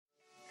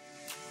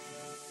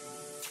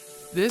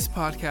This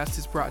podcast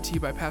is brought to you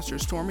by Pastor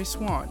Stormy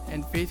Swan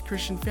and Faith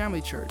Christian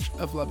Family Church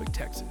of Lubbock,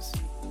 Texas.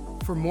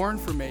 For more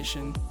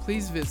information,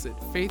 please visit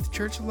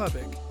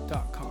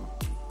faithchurchlubbock.com.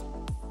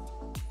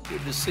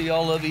 Good to see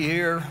all of you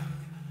here.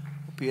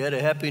 Hope you had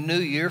a happy new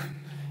year.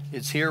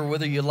 It's here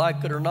whether you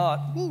like it or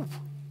not. Woo.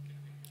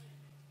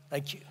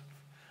 Thank you.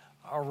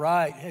 All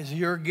right, as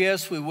your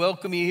guest, we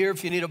welcome you here.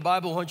 If you need a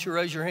Bible, why don't you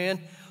raise your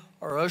hand?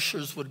 Our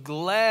ushers would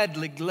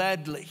gladly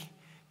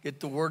get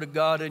the Word of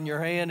God in your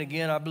hand.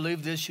 Again, I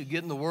believe this, you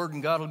get in the Word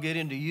and God will get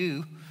into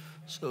you.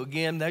 So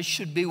again, that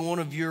should be one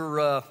of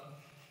your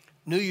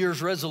New Year's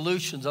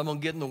resolutions. I'm going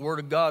to get in the Word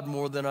of God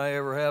more than I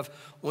ever have.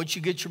 Once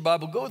you get your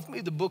Bible, go with me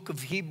to the book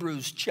of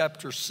Hebrews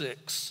chapter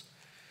 6.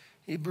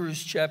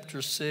 Hebrews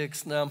chapter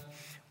 6. Now,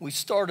 we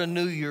start a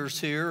New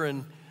Year's here,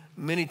 and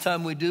many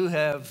times we do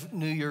have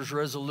New Year's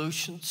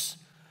resolutions.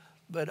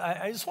 But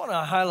I just want to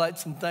highlight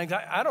some things.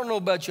 I don't know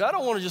about you. I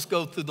don't want to just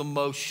go through the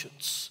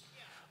motions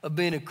of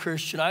being a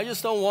Christian. I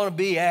just don't want to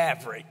be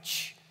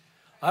average.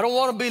 I don't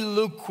want to be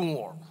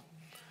lukewarm.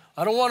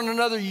 I don't want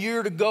another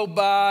year to go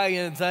by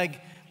and think,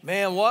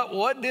 man,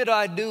 what did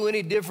I do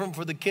any different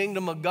for the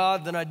kingdom of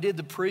God than I did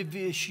the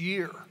previous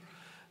year?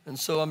 And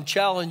so I'm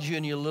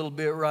challenging you a little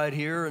bit right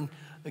here. And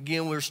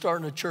again, we're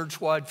starting a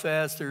church-wide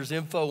fast. There's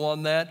info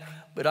on that.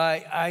 But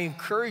I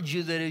encourage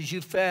you that as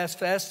you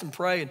fast and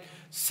pray and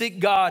seek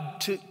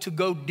God to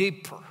go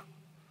deeper.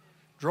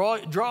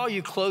 Draw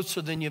you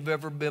closer than you've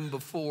ever been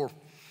before.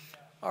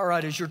 All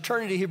right, as you're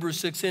turning to Hebrews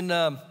 6, in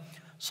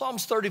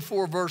Psalms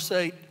 34, verse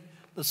 8,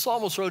 the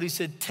psalmist wrote, he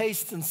said,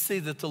 taste and see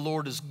that the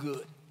Lord is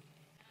good.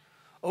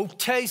 Oh,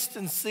 taste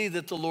and see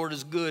that the Lord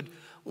is good.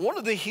 One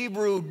of the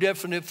Hebrew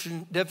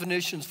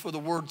definitions for the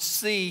word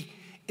see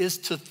is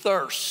to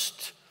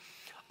thirst.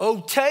 Oh,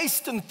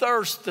 taste and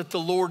thirst that the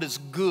Lord is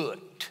good.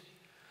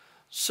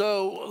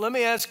 So let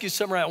me ask you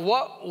something right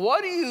now.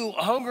 What do you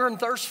hunger and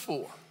thirst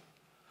for?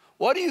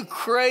 What do you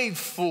crave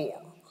for?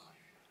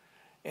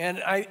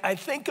 And I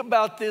think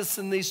about this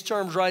in these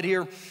terms right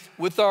here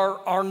with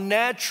our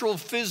natural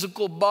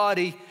physical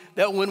body,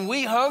 that when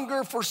we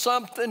hunger for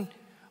something,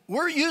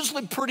 we're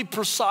usually pretty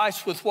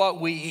precise with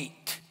what we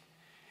eat.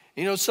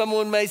 You know,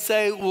 someone may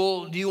say,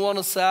 well, do you want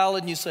a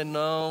salad? And you say,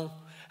 no.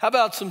 How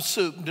about some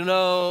soup?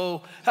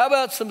 No. How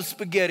about some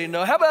spaghetti?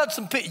 No. How about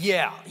some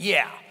pizza?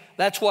 Yeah,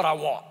 that's what I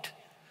want.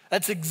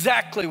 That's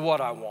exactly what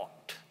I want.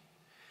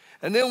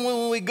 And then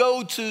when we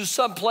go to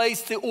some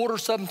place to order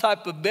some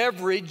type of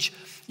beverage,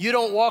 you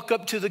don't walk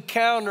up to the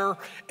counter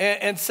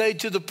and say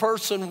to the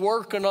person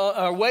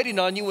waiting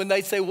on you, when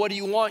they say, what do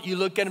you want? You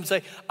look at them and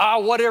say,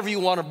 whatever you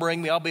want to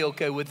bring me, I'll be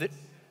okay with it.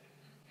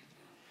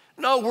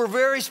 No, we're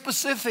very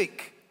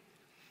specific.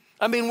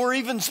 I mean, we're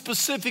even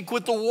specific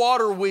with the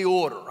water we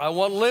order. I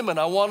want lemon,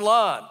 I want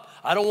lime.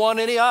 I don't want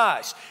any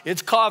ice.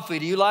 It's coffee.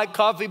 Do you like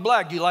coffee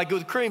black? Do you like it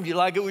with cream? Do you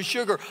like it with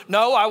sugar?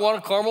 No, I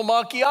want a caramel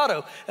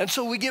macchiato. And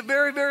so we get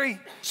very, very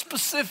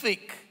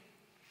specific.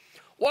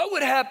 What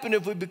would happen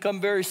if we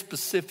become very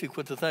specific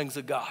with the things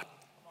of God?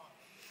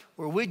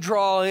 Where we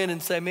draw in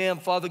and say, man,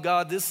 Father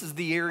God, this is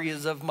the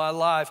areas of my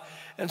life.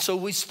 And so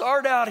we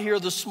start out here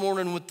this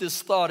morning with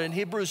this thought in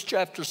Hebrews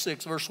chapter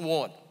 6, verse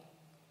 1.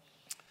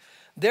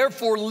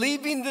 Therefore,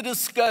 leaving the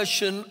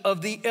discussion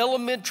of the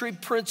elementary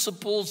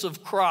principles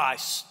of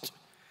Christ,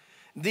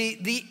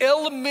 the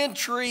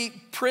elementary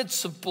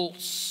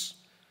principles,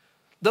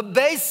 the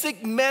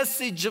basic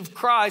message of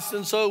Christ.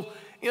 And so,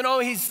 you know,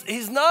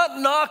 he's not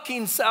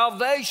knocking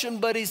salvation,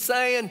 but he's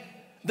saying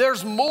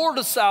there's more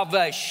to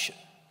salvation.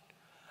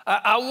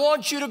 I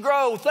want you to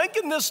grow. Think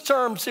in this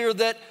terms here,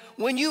 that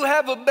when you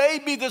have a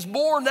baby that's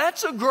born,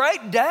 that's a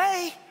great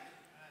day.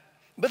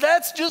 But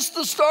that's just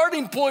the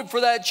starting point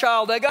for that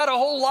child. They got a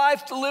whole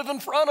life to live in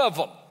front of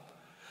them.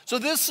 So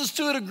this is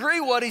to a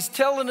degree what he's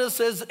telling us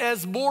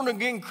as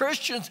born-again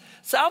Christians.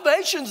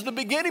 Salvation's the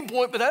beginning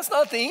point, but that's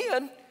not the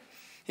end.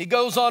 He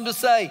goes on to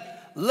say,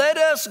 let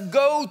us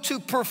go to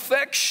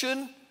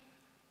perfection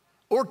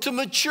or to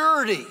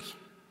maturity.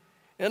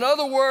 In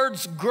other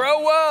words,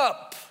 grow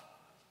up.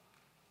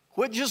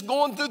 Quit just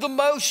going through the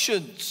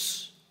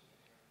motions.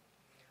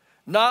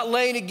 Not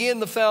laying again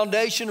the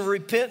foundation of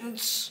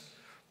repentance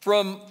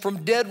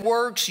from dead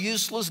works,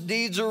 useless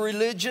deeds or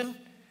religion,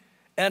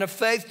 and a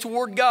faith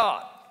toward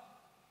God,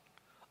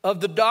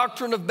 of the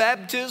doctrine of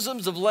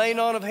baptisms, of laying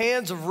on of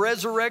hands, of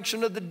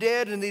resurrection of the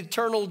dead and the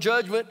eternal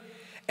judgment.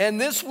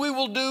 And this we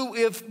will do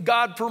if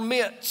God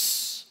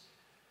permits.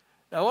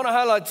 Now I want to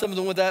highlight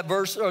something with that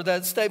verse, or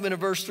that statement in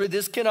verse 3.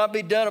 This cannot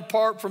be done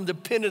apart from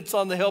dependence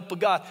on the help of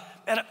God.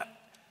 And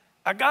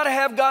I got to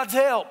have God's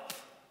help.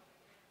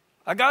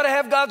 I got to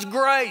have God's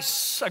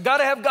grace. I got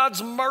to have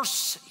God's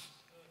mercy.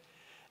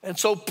 And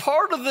so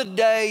part of the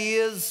day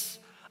is,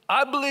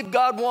 I believe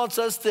God wants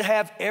us to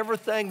have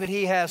everything that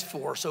he has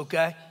for us,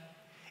 okay?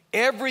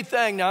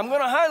 Everything. Now I'm going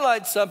to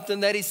highlight something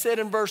that he said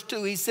in verse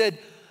 2. He said,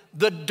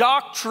 the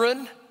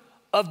doctrine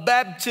of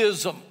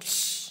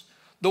baptisms.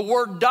 The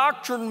word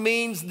doctrine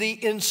means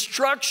the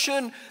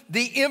instruction,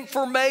 the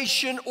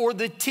information, or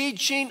the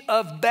teaching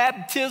of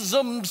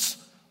baptisms,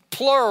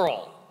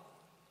 plural.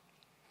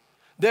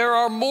 There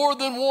are more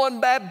than one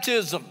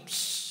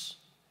baptisms.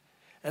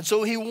 And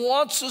so he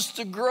wants us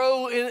to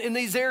grow in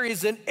these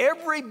areas. And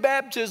every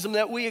baptism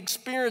that we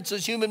experience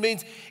as human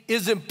beings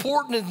is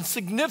important and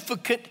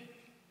significant.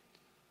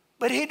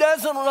 But he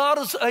doesn't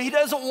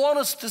want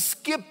us to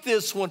skip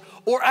this one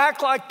or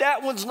act like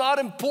that one's not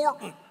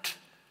important.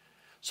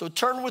 So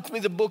turn with me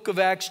to the book of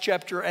Acts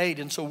chapter 8.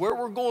 And so where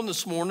we're going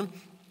this morning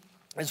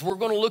is we're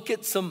going to look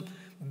at some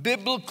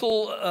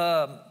biblical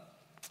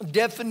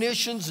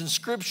definitions and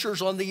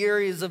scriptures on the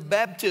areas of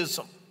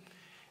baptism.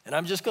 And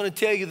I'm just going to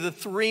tell you the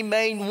three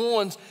main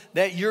ones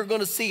that you're going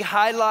to see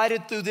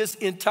highlighted through this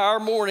entire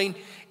morning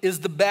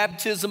is the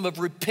baptism of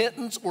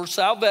repentance or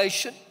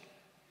salvation,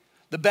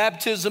 the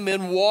baptism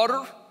in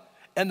water,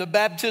 and the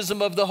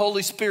baptism of the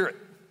Holy Spirit.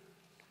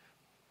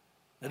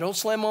 Now don't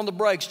slam on the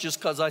brakes just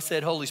because I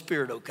said Holy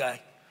Spirit,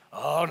 okay?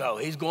 Oh no,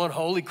 he's going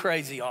holy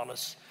crazy on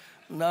us.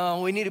 No,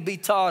 we need to be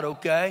taught,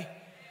 okay?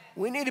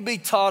 We need to be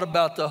taught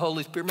about the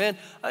Holy Spirit. Man,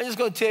 I'm just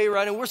going to tell you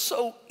right now, we're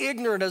so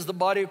ignorant as the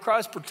body of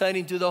Christ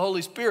pertaining to the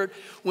Holy Spirit.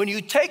 When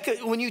you take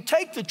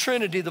the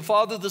Trinity, the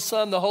Father, the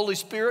Son, the Holy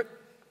Spirit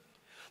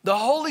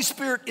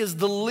is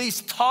the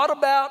least taught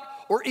about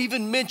or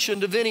even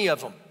mentioned of any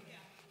of them.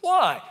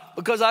 Why?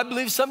 Because I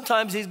believe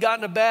sometimes he's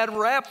gotten a bad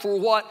rap for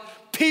what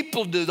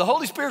people do. The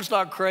Holy Spirit's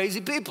not crazy.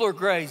 People are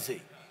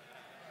crazy.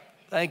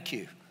 Thank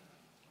you.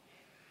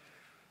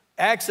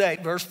 Acts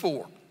 8, verse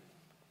 4.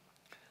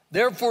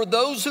 Therefore,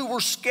 those who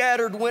were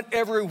scattered went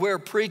everywhere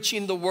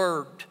preaching the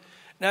word.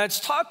 Now, it's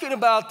talking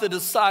about the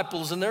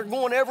disciples, and they're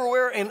going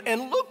everywhere.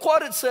 And look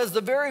what it says,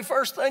 the very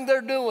first thing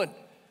they're doing.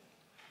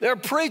 They're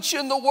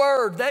preaching the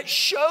word. That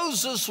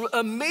shows us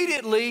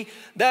immediately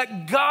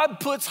that God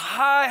puts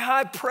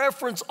high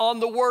preference on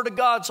the word of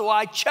God. So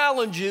I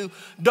challenge you,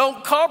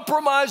 don't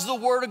compromise the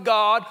word of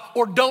God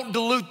or don't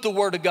dilute the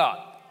word of God.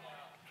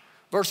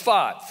 Verse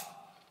 5.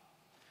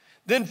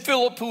 Then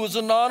Philip, who was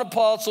a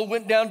non-apostle,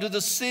 went down to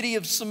the city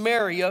of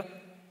Samaria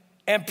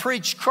and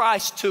preached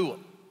Christ to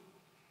them.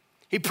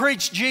 He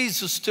preached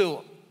Jesus to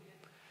them.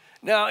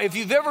 Now, if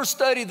you've ever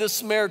studied the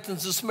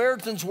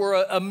Samaritans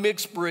were a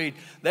mixed breed.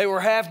 They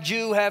were half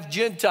Jew, half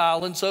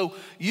Gentile. And so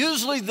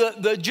usually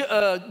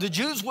the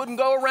Jews wouldn't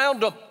go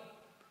around them.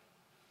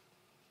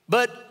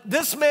 But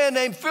this man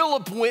named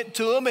Philip went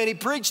to him and he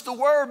preached the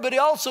word, but he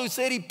also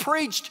said he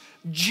preached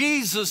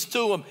Jesus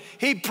to him.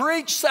 He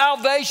preached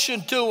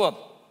salvation to him.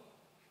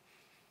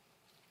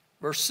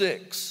 Verse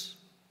 6,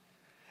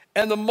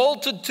 and the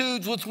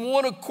multitudes with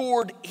one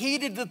accord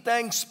heeded the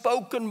things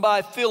spoken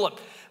by Philip.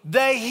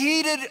 They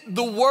heeded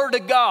the word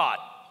of God.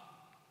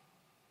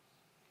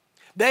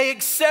 They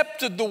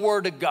accepted the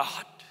word of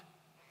God.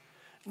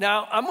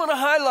 Now, I'm going to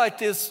highlight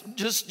this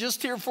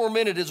just here for a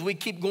minute as we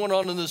keep going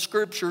on in the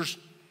scriptures.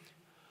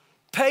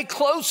 Pay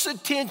close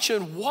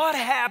attention. What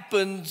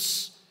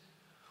happens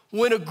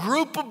when a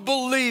group of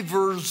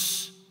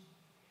believers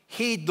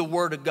heed the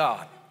word of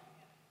God?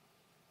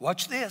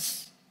 Watch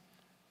this.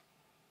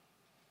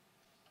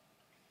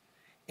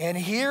 And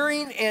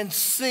hearing and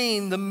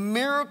seeing the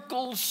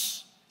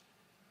miracles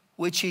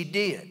which he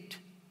did.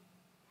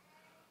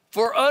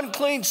 For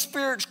unclean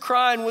spirits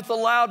crying with a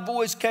loud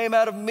voice came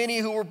out of many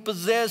who were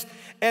possessed,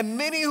 and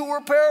many who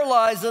were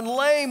paralyzed and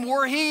lame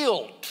were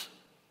healed.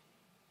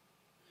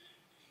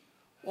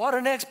 What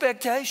an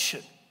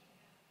expectation.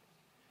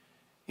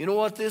 You know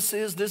what this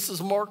is? This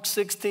is Mark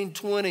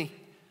 16:20.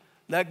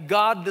 That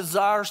God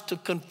desires to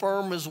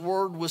confirm his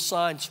word with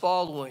signs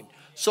following.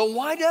 So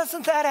why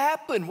doesn't that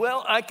happen?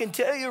 Well, I can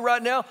tell you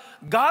right now,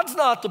 God's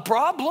not the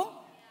problem.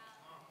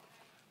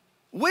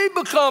 We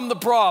become the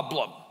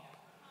problem.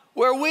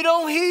 Where we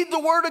don't heed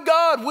the word of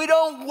God. We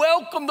don't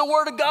welcome the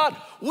word of God.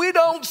 We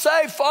don't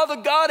say, Father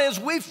God, as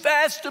we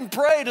fast and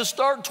pray to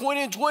start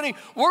 2020,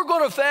 we're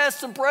going to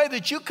fast and pray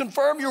that you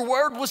confirm your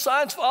word with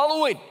signs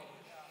following.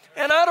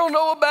 And I don't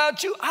know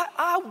about you,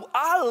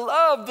 I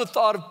love the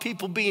thought of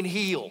people being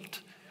healed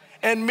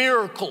and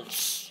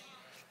miracles,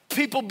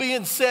 people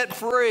being set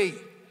free.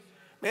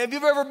 Man, have you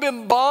ever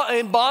been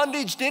in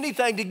bondage to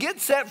anything? To get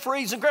set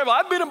free is incredible.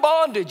 I've been in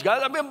bondage,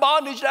 guys. I've been in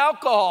bondage to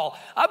alcohol.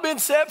 I've been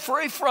set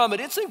free from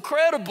it. It's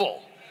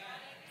incredible.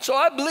 So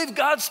I believe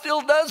God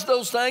still does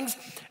those things.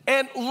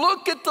 And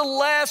look at the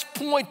last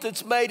point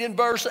that's made in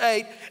verse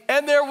 8.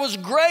 And there was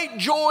great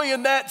joy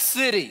in that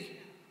city.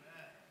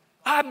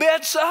 I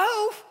bet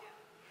so.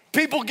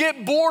 People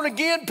get born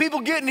again,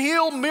 people getting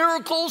healed,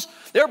 miracles.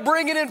 They're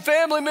bringing in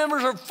family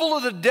members who are full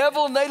of the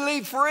devil and they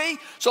leave free.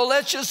 So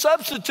let's just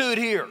substitute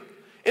here.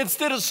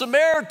 Instead of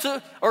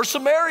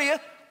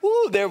Samaria,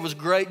 there was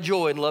great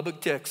joy in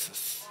Lubbock,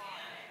 Texas.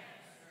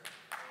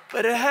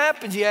 But it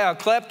happens, I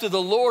clap to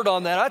the Lord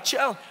on that. I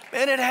challenge,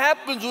 man, it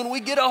happens when we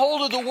get a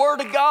hold of the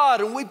word of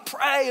God and we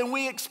pray and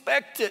we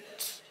expect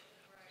it.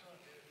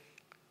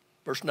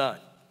 Verse 9.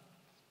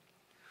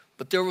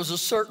 But there was a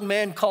certain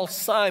man called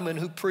Simon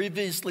who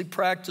previously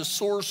practiced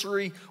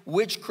sorcery,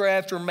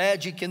 witchcraft, or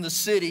magic in the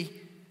city.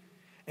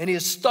 And he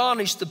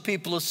astonished the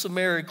people of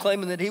Samaria,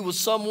 claiming that he was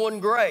someone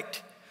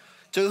great,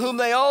 to whom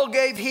they all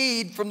gave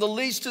heed from the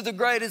least to the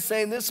greatest,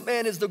 saying, this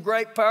man is the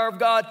great power of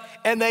God.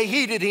 And they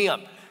heeded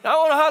him. Now I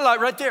want to highlight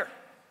right there.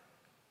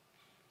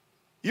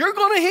 You're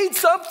going to heed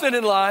something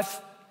in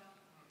life.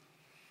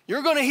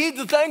 You're going to heed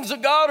the things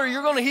of God or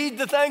you're going to heed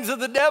the things of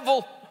the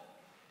devil.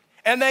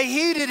 And they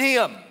heeded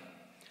him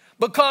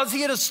because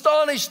he had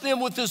astonished them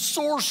with his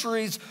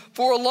sorceries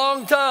for a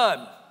long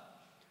time.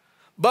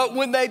 But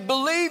when they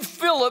believed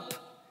Philip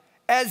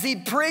as he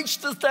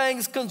preached the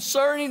things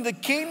concerning the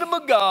kingdom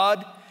of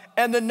God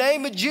and the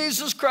name of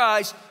Jesus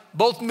Christ,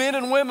 both men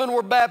and women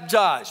were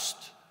baptized.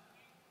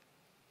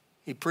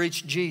 He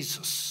preached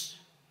Jesus,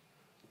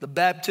 the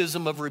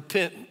baptism of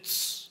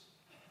repentance.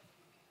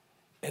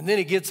 And then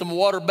he gets them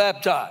water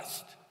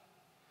baptized.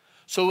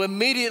 So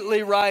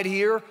immediately right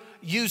here,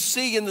 you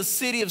see in the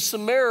city of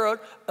Samaria,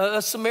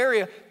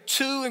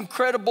 two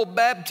incredible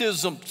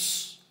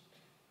baptisms,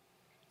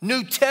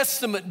 New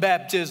Testament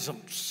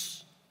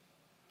baptisms.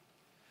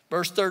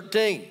 Verse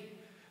 13,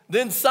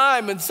 then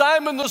Simon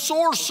the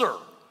sorcerer,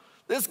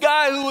 this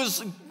guy who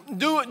was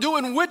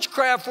doing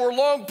witchcraft for a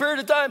long period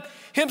of time,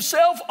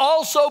 himself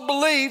also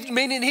believed,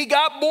 meaning he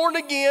got born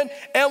again,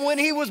 and when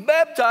he was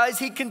baptized,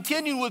 he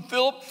continued with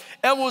Philip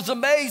and was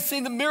amazed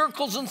seeing the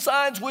miracles and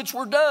signs which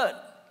were done.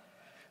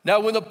 Now,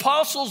 when the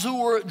apostles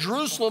who were at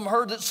Jerusalem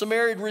heard that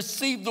Samaria had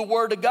received the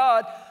word of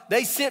God,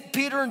 they sent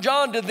Peter and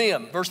John to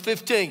them, verse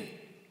 15,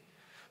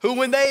 who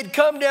when they had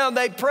come down,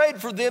 they prayed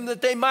for them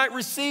that they might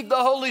receive the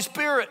Holy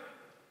Spirit.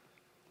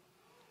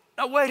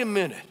 Now, wait a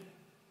minute.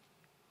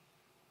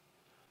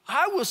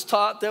 I was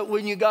taught that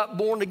when you got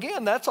born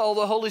again, that's all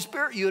the Holy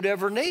Spirit you'd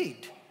ever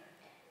need.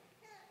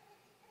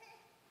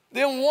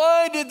 Then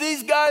why did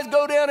these guys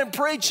go down and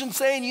preach and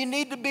saying you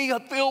need to be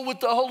filled with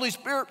the Holy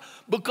Spirit?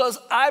 Because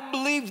I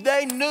believe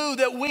they knew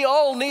that we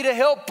all need a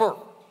helper.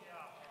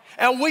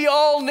 And we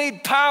all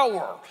need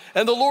power.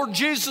 And the Lord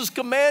Jesus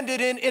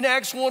commanded in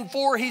Acts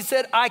 1:4, he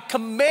said, I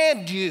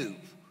command you,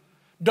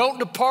 don't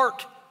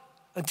depart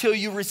until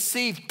you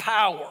receive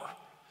power.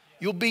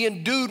 You'll be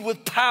endued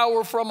with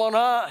power from on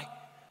high.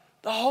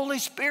 The Holy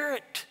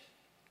Spirit.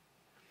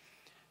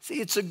 See,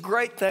 it's a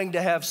great thing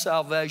to have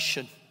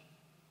salvation.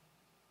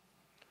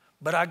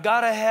 But I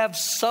got to have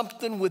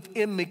something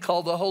within me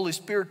called the Holy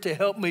Spirit to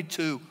help me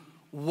to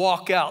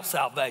walk out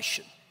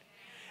salvation.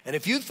 And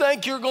if you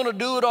think you're going to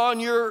do it on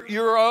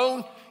your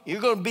own,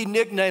 you're going to be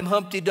nicknamed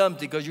Humpty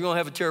Dumpty because you're going to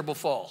have a terrible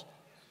fall.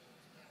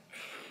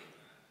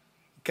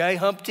 Okay,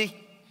 Humpty?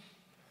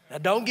 Now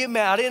don't get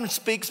mad. I didn't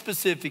speak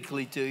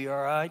specifically to you,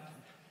 all right?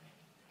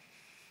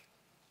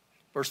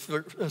 Verse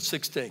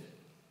 16.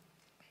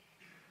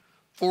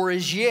 For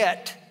as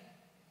yet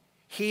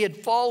he had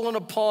fallen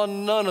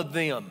upon none of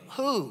them.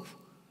 Who?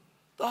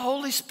 The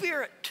Holy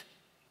Spirit.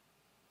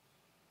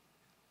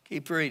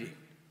 Keep reading.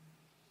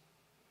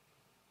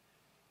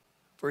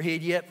 For he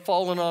had yet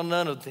fallen on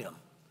none of them.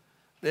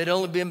 They had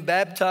only been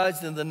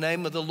baptized in the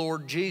name of the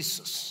Lord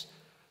Jesus.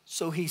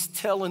 So he's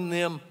telling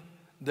them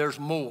there's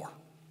more.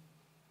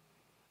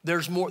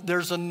 There's more.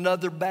 There's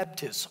another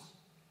baptism.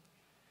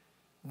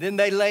 Then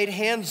they laid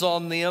hands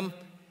on them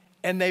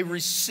and they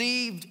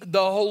received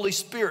the Holy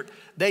Spirit.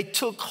 They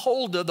took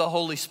hold of the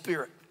Holy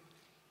Spirit.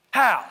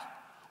 How?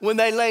 When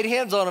they laid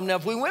hands on them. Now,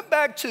 if we went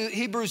back to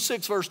Hebrews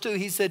 6, verse 2,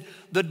 he said,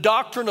 the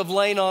doctrine of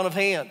laying on of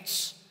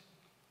hands.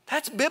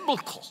 That's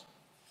biblical.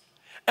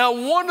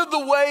 And one of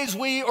the ways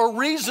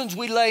reasons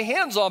we lay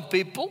hands on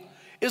people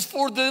is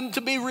for them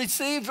to be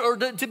received or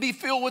to be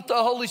filled with the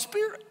Holy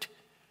Spirit.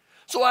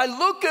 So I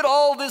look at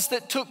all this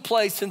that took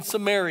place in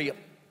Samaria.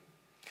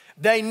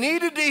 They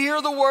needed to hear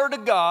the word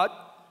of God.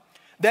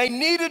 They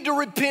needed to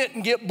repent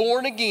and get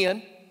born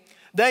again.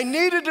 They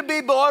needed to be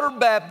water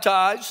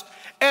baptized.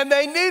 And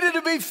they needed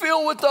to be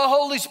filled with the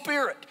Holy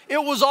Spirit. It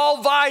was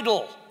all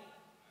vital.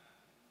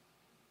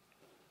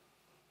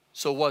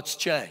 So what's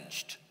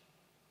changed?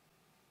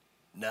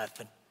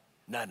 Nothing.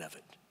 None of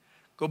it.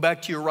 Go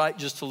back to your right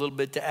just a little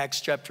bit to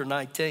Acts chapter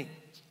 19.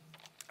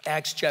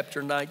 Acts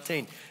chapter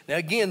 19. Now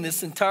again,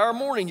 this entire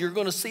morning you're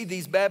going to see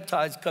these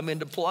baptized come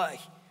into play.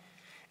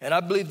 And I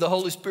believe the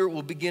Holy Spirit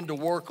will begin to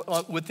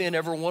work within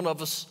every one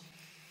of us.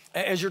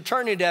 As you're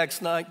turning to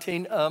Acts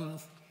 19,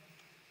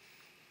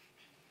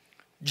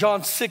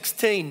 John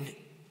 16,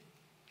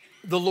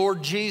 the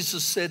Lord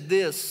Jesus said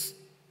this,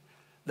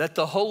 that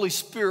the Holy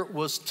Spirit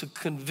was to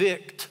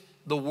convict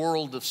the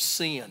world of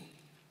sin.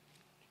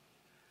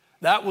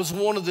 That was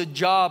one of the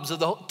jobs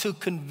to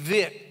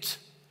convict.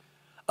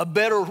 A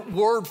better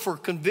word for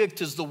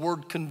convict is the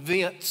word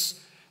convince.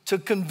 To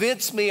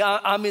convince me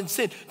I'm in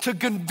sin. To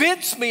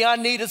convince me I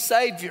need a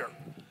Savior.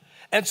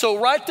 And so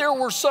right there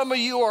where some of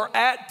you are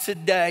at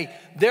today,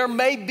 there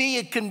may be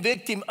a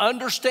convicting.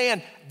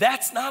 Understand,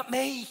 that's not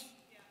me.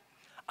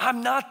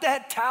 I'm not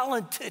that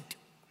talented.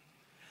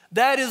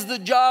 That is the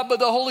job of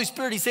the Holy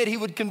Spirit. He said he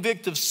would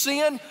convict of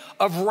sin,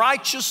 of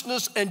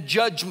righteousness, and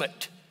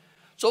judgment.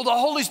 So the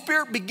Holy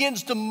Spirit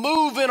begins to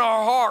move in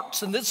our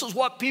hearts. And this is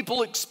what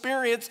people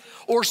experience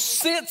or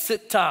sense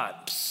at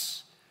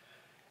times.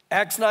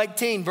 Acts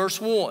 19,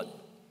 verse 1.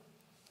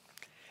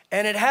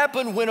 And it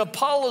happened when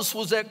Apollos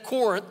was at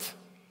Corinth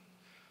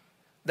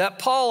that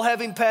Paul,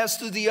 having passed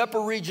through the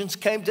upper regions,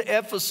 came to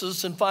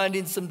Ephesus and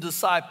finding some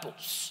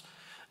disciples.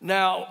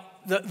 Now,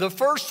 the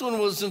first one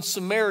was in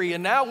Samaria.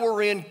 Now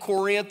we're in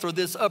Corinth, or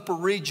this upper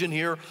region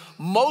here.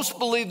 Most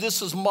believe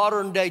this is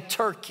modern day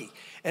Turkey.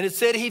 And it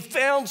said he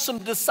found some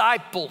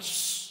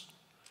disciples,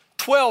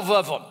 12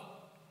 of them.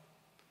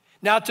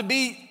 Now, to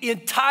be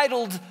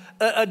entitled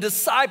a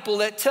disciple,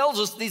 that tells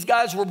us these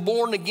guys were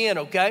born again,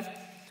 okay?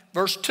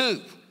 Verse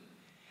 2.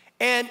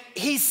 And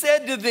he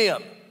said to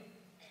them,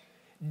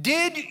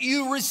 did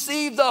you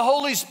receive the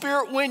Holy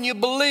Spirit when you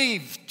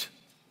believed?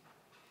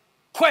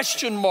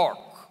 Question mark.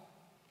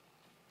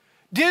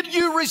 Did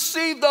you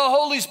receive the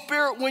Holy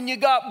Spirit when you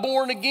got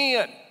born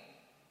again?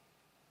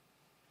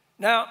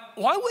 Now,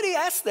 why would he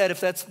ask that if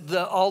that's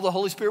all the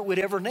Holy Spirit would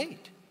ever need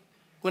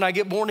when I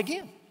get born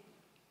again?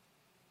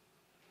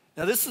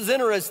 Now, this is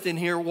interesting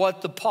here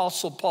what the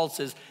Apostle Paul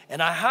says,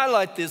 and I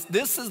highlight this.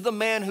 This is the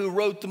man who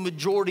wrote the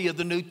majority of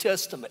the New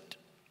Testament.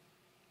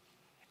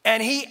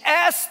 And he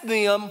asked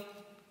them,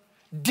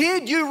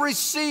 did you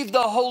receive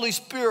the Holy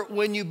Spirit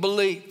when you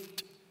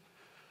believed?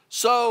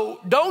 So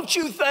don't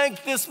you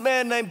think this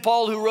man named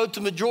Paul, who wrote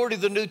the majority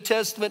of the New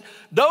Testament,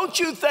 don't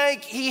you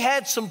think he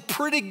had some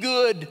pretty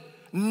good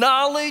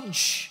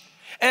knowledge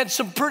and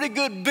some pretty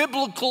good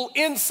biblical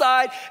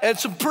insight and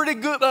some pretty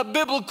good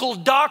biblical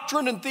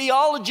doctrine and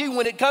theology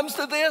when it comes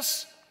to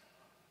this?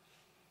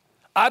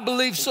 I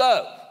believe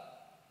so.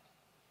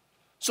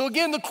 So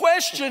again, the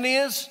question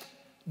is,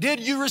 did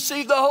you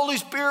receive the Holy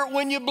Spirit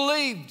when you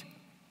believed?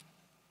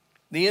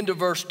 The end of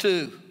verse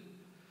 2.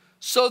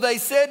 So they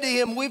said to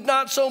him, we've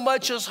not so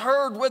much as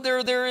heard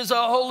whether there is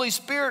a Holy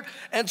Spirit.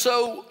 And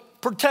so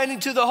pertaining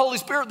to the Holy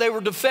Spirit, they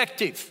were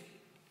defective.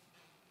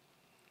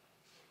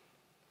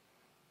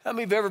 How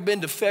many have ever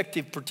been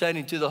defective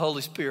pertaining to the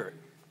Holy Spirit?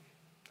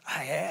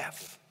 I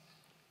have.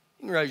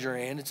 You can raise your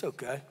hand, it's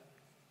okay.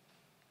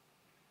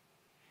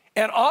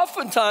 And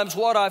oftentimes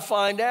what I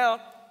find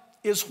out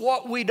is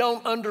what we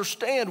don't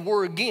understand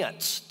we're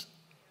against.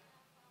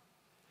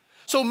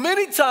 So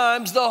many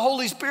times the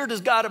Holy Spirit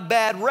has got a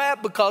bad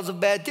rap because of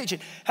bad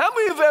teaching. How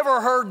many have ever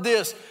heard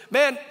this?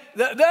 Man,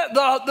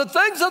 the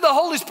things of the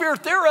Holy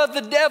Spirit, they're of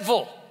the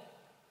devil.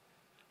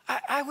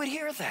 I would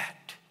hear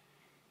that.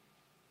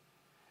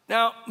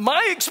 Now,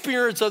 my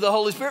experience of the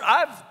Holy Spirit,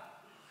 I've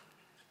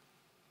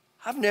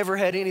never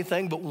had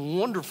anything but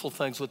wonderful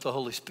things with the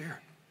Holy Spirit.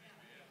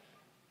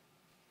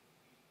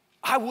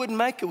 I wouldn't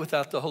make it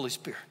without the Holy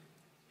Spirit.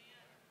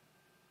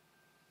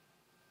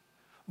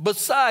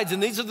 Besides,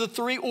 and these are the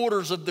three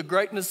orders of the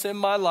greatness in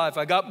my life.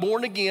 I got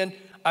born again,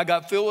 I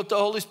got filled with the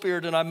Holy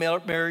Spirit, and I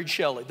married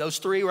Shelley. Those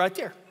three right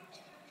there.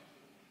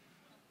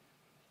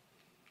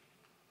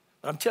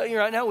 I'm telling you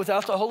right now,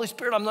 without the Holy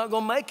Spirit, I'm not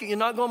going to make it. You're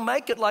not going to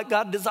make it like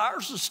God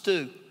desires us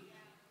to.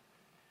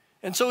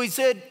 And so he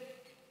said,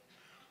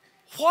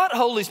 what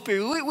Holy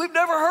Spirit? We've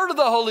never heard of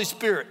the Holy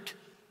Spirit.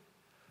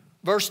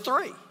 Verse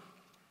 3.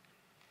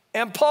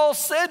 And Paul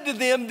said to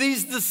them,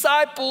 these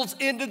disciples,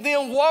 into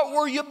them, what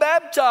were you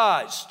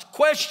baptized?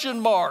 Question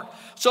mark.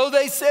 So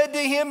they said to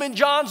him, in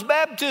John's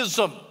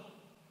baptism.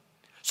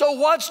 So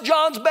what's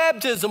John's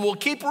baptism? We'll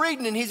keep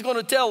reading and he's going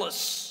to tell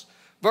us.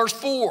 Verse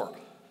 4.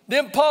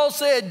 Then Paul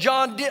said,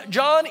 John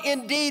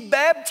indeed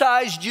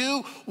baptized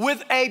you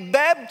with a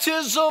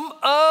baptism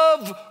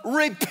of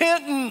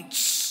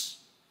repentance.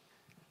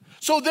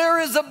 So there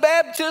is a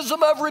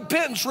baptism of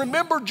repentance.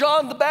 Remember,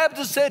 John the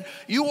Baptist said,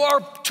 you are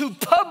to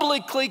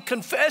publicly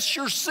confess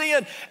your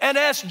sin and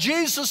ask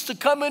Jesus to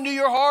come into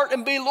your heart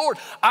and be Lord.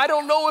 I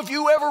don't know if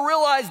you ever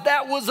realized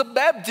that was a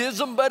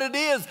baptism, but it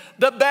is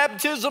the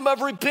baptism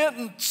of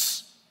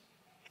repentance.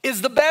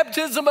 Is the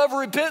baptism of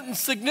repentance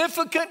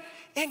significant?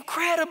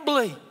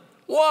 Incredibly.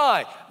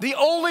 Why? The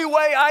only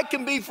way I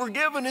can be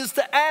forgiven is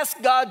to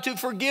ask God to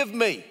forgive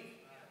me.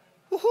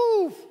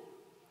 Woohoo!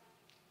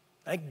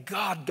 Thank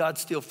God, God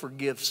still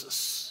forgives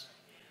us.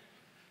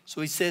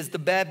 So he says the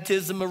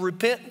baptism of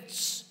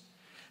repentance,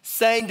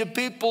 saying to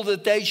people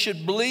that they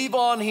should believe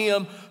on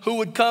him who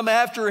would come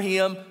after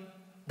him,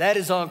 that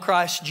is on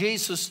Christ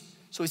Jesus.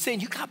 So he's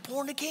saying, you got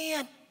born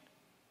again.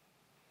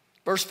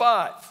 Verse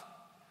 5,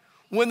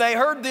 when they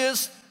heard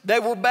this, they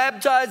were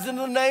baptized in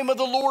the name of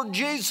the Lord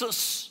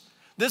Jesus.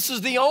 This is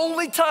the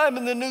only time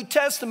in the New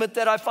Testament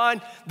that I find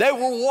they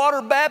were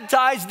water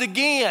baptized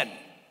again.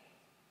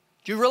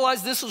 Do you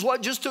realize this is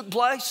what just took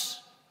place?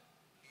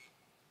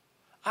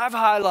 I've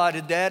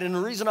highlighted that, and the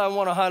reason I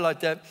want to highlight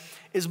that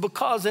is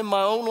because in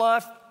my own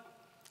life,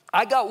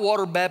 I got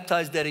water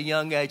baptized at a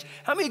young age.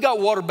 How many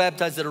got water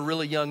baptized at a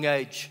really young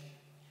age?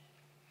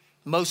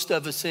 Most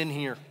of us in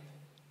here.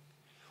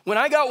 When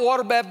I got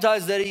water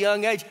baptized at a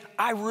young age,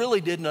 I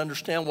really didn't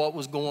understand what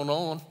was going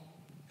on.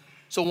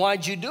 So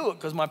why'd you do it?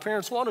 Because my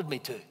parents wanted me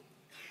to.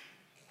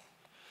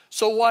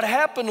 So what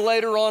happened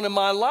later on in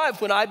my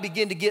life when I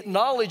began to get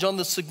knowledge on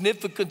the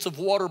significance of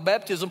water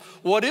baptism,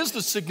 what is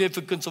the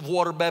significance of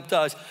water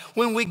baptized?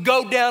 When we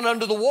go down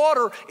under the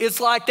water, it's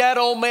like that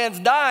old man's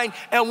dying,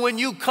 and when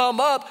you come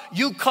up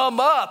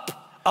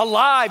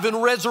alive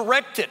and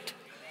resurrected.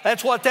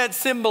 That's what that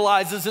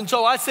symbolizes. And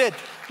so I said,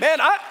 man,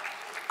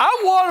 I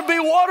want to be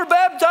water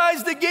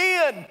baptized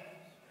again.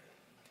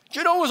 Do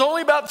you know it was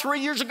only about 3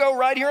 years ago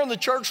right here on the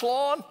church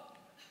lawn?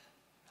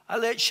 I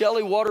let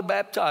Shelley water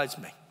baptize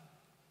me.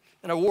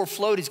 And I wore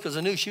floaties because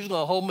I knew she was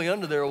going to hold me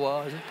under there a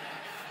while. She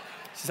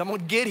said, I'm going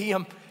to get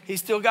him. He's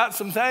still got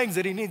some things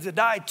that he needs to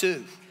die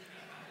to.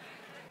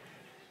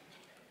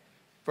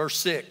 Verse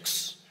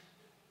 6.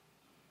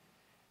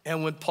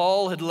 And when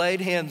Paul had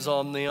laid hands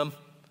on them,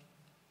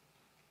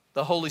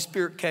 the Holy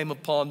Spirit came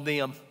upon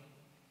them.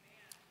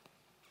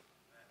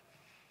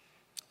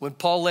 When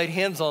Paul laid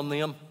hands on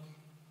them,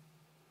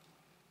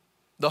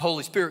 the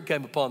Holy Spirit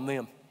came upon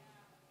them.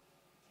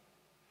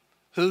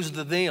 Who's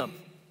the them?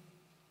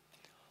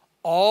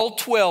 All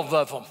 12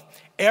 of them.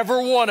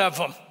 Every one of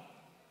them.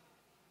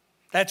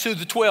 That's who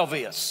the 12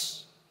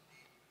 is.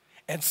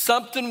 And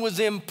something was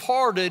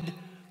imparted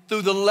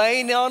through the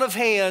laying on of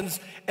hands,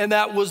 and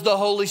that was the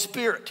Holy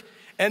Spirit.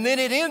 And then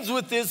it ends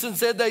with this and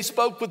said they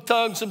spoke with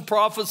tongues and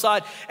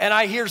prophesied. And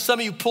I hear some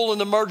of you pull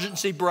an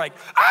emergency brake.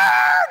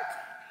 Ah!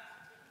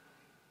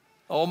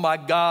 Oh my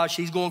gosh,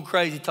 he's going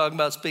crazy talking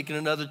about speaking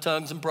in other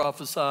tongues and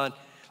prophesying.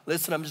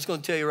 Listen, I'm just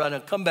going to tell you right now,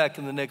 come back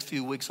in the next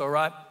few weeks, all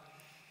right?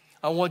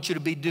 I want you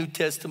to be New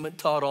Testament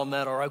taught on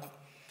that, all right?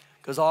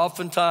 Because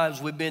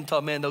oftentimes we've been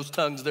taught, man, those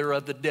tongues, they're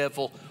of the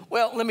devil.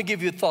 Well, let me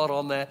give you a thought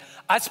on that.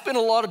 I spent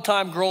a lot of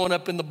time growing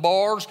up in the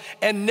bars,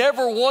 and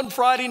never one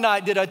Friday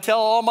night did I tell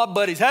all my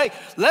buddies, hey,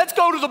 let's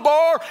go to the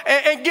bar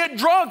and get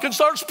drunk and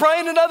start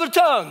praying in other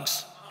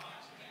tongues.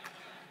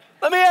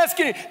 Let me ask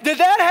you, did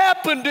that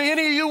happen to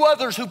any of you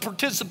others who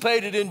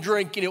participated in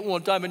drinking at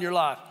one time in your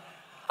life?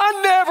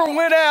 I never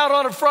went out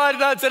on a Friday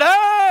night and said,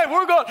 hey,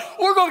 we're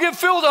going to get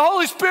filled with the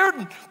Holy Spirit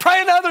and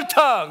pray in other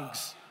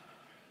tongues.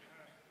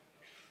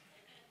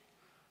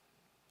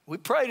 We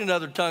prayed in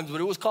other tongues, but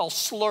it was called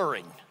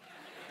slurring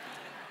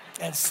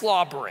and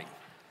slobbering.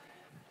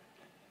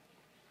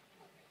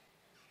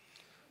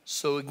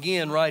 So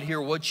again, right here,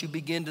 what you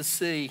begin to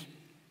see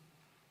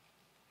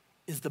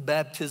is the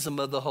baptism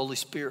of the Holy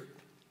Spirit.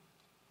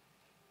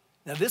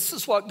 Now, this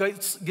is what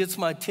gets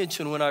my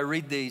attention when I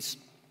read these.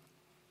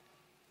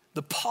 The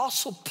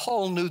Apostle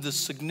Paul knew the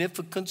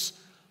significance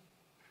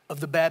of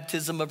the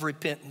baptism of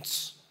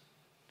repentance.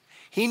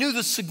 He knew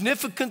the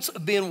significance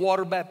of being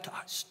water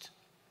baptized.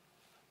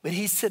 But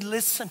he said,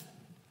 listen,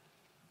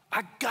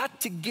 I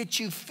got to get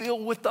you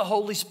filled with the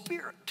Holy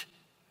Spirit.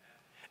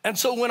 And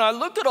so when I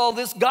look at all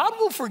this, God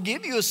will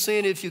forgive you a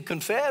sin if you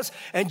confess,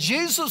 and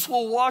Jesus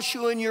will wash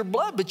you in your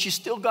blood, but you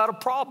still got a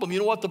problem. You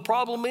know what the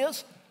problem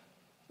is?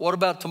 What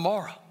about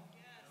tomorrow?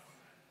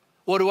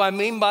 What do I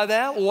mean by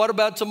that? What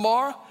about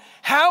tomorrow?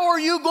 How are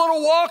you going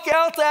to walk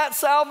out that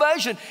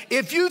salvation?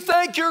 If you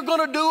think you're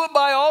going to do it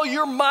by all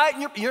your might,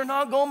 you're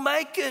not going to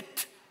make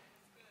it.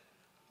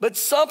 But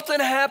something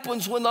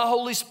happens when the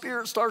Holy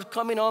Spirit starts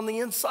coming on the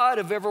inside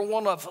of every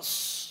one of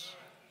us.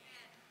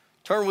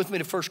 Turn with me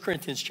to 1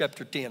 Corinthians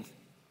chapter 10.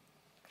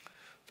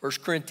 1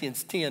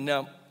 Corinthians 10.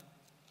 Now,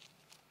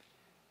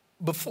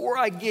 before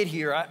I get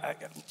here,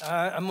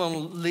 I'm going to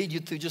lead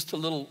you through just a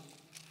little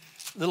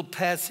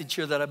passage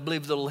here that I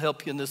believe that will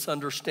help you in this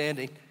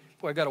understanding.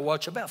 Boy, I got to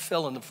watch. I about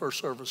fell in the first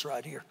service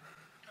right here.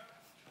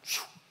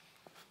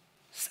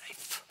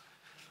 Safe.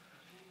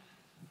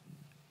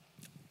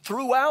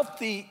 Throughout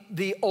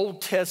the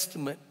Old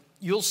Testament,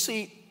 you'll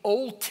see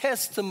Old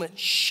Testament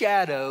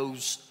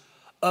shadows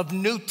of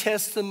New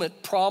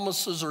Testament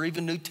promises or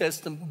even New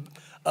Testament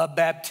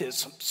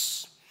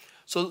baptisms.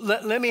 So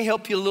let me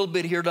help you a little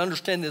bit here to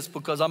understand this,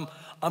 because I'm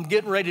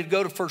getting ready to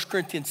go to 1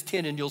 Corinthians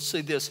 10 and you'll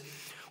see this.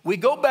 We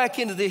go back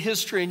into the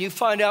history and you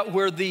find out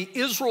where the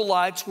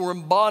Israelites were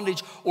in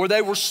bondage or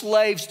they were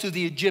slaves to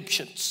the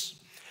Egyptians.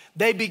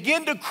 They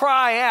begin to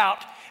cry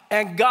out,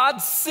 and God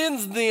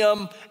sends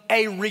them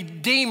a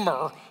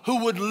redeemer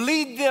who would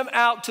lead them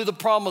out to the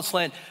promised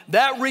land.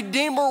 That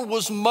redeemer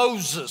was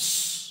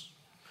Moses.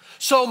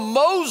 So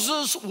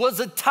Moses was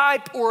a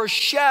type or a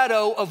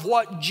shadow of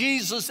what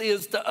Jesus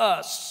is to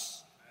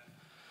us.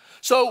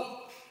 So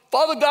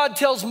Father God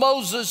tells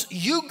Moses,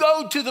 you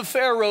go to the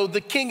Pharaoh,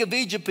 the king of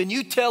Egypt, and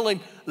you tell him,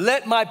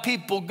 let my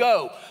people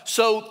go.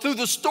 So through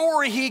the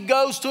story, he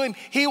goes to him.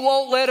 He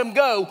won't let him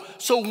go.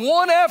 So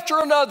one after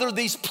another,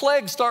 these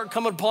plagues start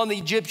coming upon the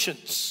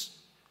Egyptians.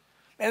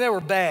 And they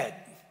were bad.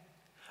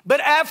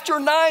 But after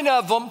 9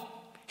 of them,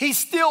 he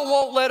still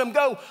won't let them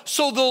go.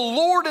 So the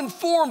Lord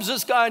informs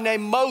this guy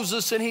named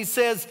Moses, and he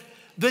says,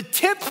 the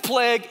 10th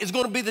plague is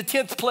going to be the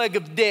 10th plague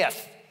of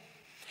death.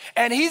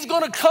 And he's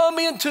going to come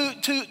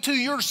into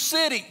your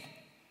city.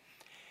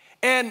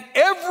 And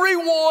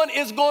everyone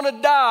is going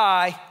to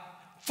die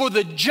for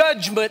the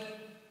judgment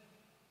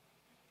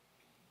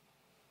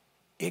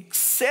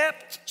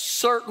except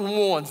certain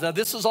ones. Now,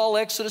 this is all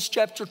Exodus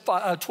chapter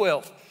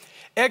 12.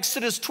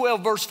 Exodus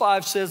 12 verse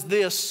 5 says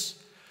this: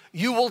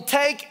 you will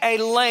take a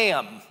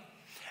lamb,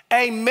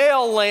 a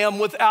male lamb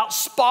without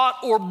spot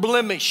or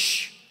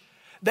blemish.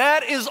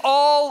 That is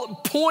all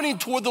pointing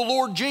toward the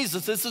Lord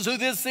Jesus. This is who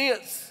this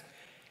is.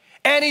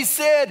 And he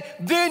said,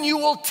 then you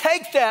will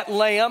take that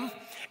lamb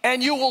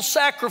and you will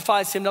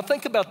sacrifice him. Now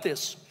think about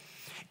this.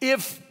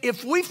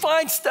 If we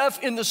find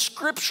stuff in the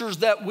scriptures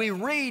that we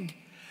read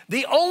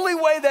The only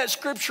way that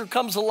scripture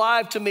comes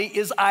alive to me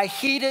is I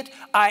heed it,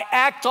 I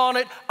act on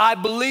it, I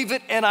believe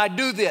it, and I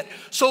do that.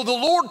 So the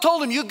Lord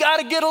told him, you got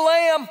to get a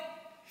lamb.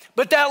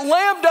 But that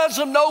lamb does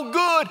them no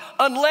good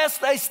unless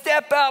they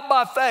step out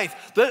by faith.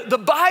 The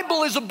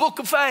Bible is a book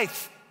of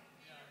faith.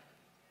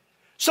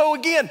 So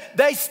again,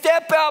 they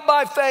step out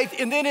by faith,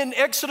 and then in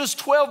Exodus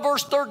 12,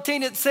 verse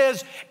 13, it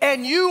says,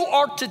 and you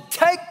are to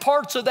take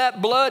parts of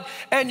that blood,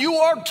 and you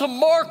are to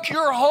mark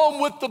your home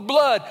with the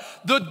blood.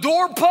 The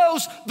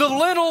doorpost, the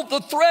lintel, the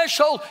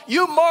threshold,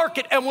 you mark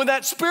it, and when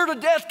that spirit of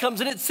death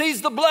comes and it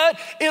sees the blood,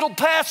 it'll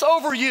pass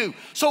over you.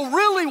 So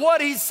really what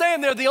he's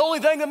saying there, the only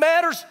thing that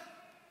matters,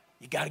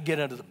 you got to get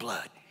under the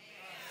blood.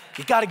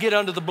 You got to get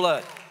under the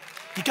blood.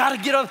 You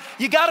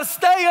got to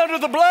stay under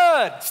the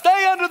blood.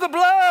 Stay under the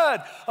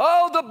blood.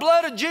 Oh, the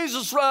blood of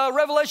Jesus.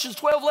 Revelation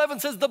 12:11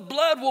 says the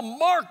blood will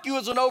mark you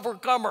as an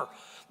overcomer.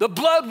 The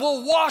blood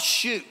will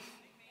wash you.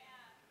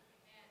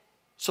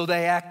 So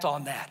they act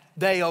on that.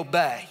 They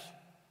obey.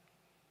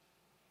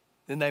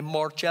 Then they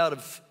march out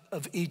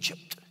of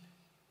Egypt.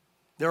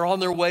 They're on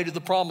their way to the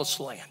promised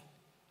land.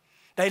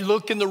 They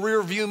look in the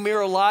rearview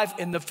mirror of life,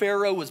 and the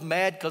Pharaoh was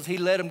mad because he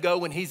let them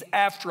go and he's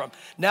after them.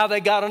 Now they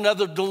got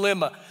another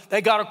dilemma.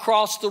 They got to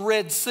cross the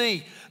Red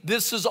Sea.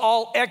 This is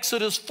all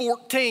Exodus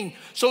 14.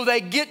 So they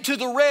get to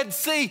the Red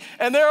Sea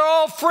and they're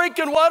all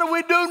freaking, what do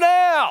we do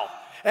now?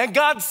 And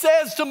God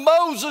says to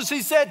Moses,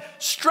 he said,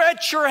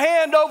 stretch your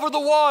hand over the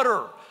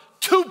water.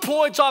 2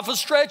 points off of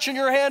stretching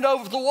your hand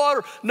over the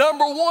water.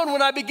 Number one,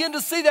 when I begin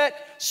to see that,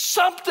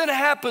 something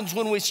happens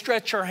when we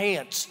stretch our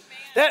hands.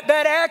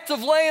 That act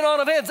of laying on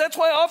of hands. That's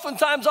why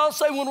oftentimes I'll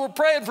say when we're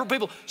praying for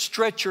people,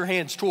 stretch your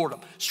hands toward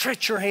them.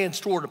 Stretch your hands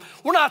toward them.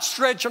 We're not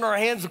stretching our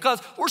hands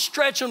because we're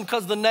stretching them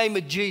because of the name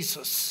of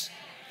Jesus.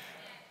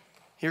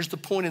 Here's the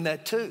point in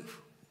that too.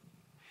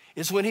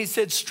 Is when he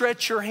said,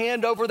 stretch your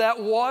hand over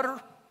that water.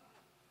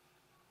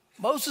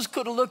 Moses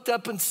could have looked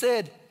up and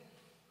said,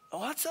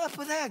 what's up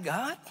with that,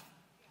 God?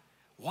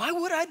 Why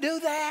would I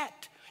do that?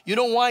 You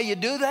know why you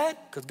do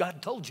that? Because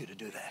God told you to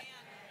do that.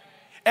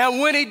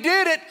 And when he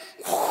did it,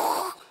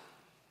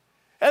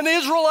 and the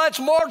Israelites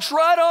marched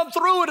right on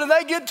through it, and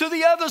they get to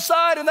the other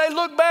side, and they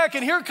look back,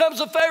 and here comes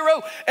the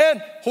Pharaoh,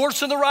 and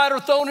horse and the rider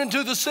thrown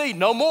into the sea.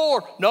 No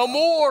more, no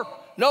more,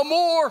 no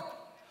more.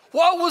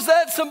 What was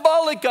that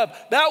symbolic of?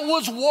 That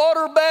was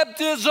water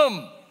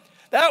baptism.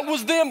 That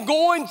was them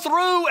going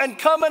through and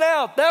coming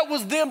out. That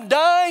was them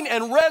dying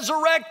and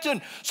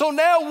resurrecting. So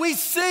now we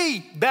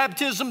see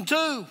baptism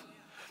 2.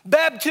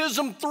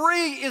 Baptism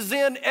 3 is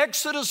in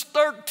Exodus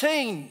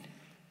 13.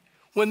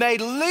 When they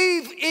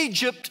leave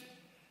Egypt,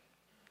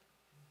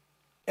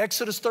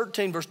 Exodus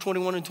 13, verse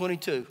 21 and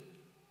 22.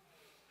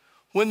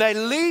 When they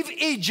leave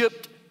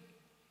Egypt,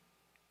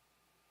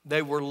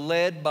 they were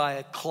led by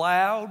a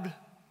cloud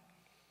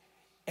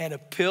and a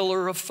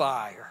pillar of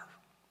fire.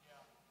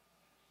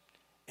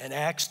 In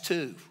Acts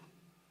 2,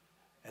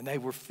 and they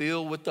were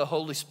filled with the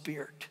Holy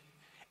Spirit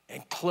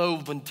and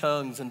cloven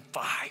tongues and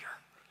fire.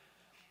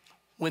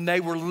 When they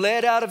were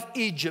led out of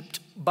Egypt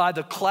by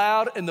the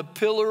cloud and the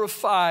pillar of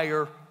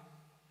fire,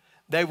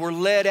 they were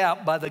led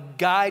out by the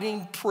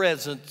guiding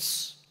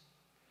presence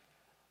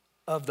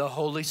of the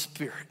Holy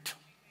Spirit.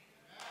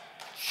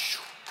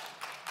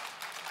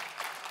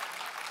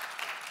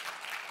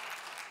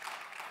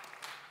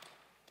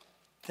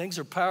 Things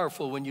are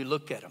powerful when you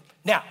look at them.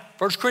 Now,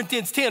 1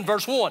 Corinthians 10,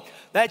 verse 1.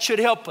 That should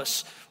help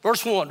us.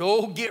 Verse 1.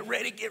 Oh, get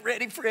ready,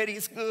 Freddie.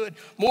 It's good.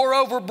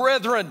 Moreover,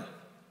 brethren,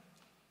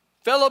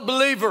 fellow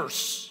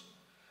believers,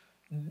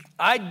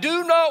 I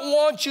do not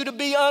want you to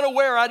be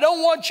unaware. I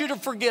don't want you to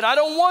forget. I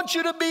don't want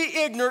you to be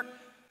ignorant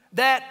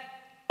that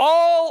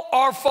all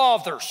our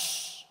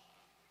fathers,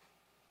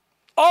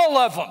 all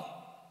of them,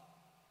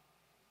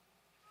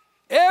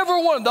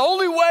 everyone, the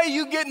only way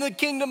you get in the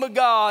kingdom of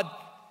God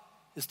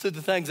is through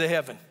the things of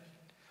heaven.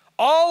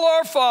 All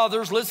our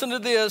fathers, listen to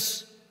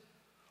this,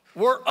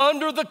 were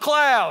under the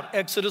cloud,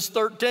 Exodus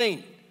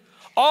 13.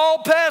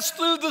 All passed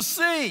through the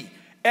sea,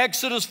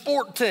 Exodus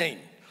 14.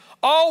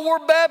 All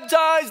were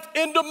baptized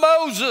into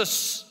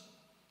Moses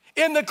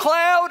in the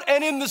cloud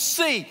and in the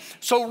sea.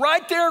 So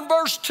right there in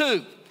verse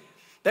 2,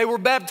 they were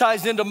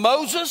baptized into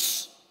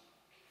Moses,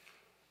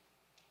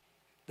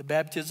 the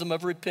baptism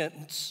of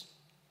repentance,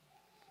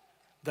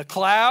 the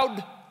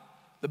cloud,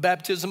 the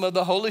baptism of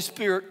the Holy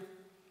Spirit,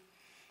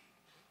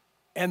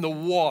 and the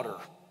water.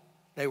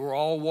 They were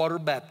all water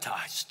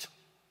baptized.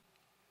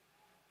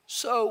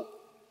 So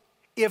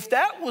if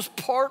that was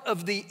part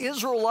of the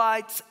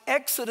Israelites'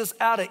 exodus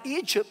out of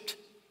Egypt,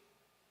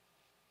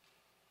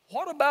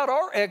 what about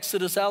our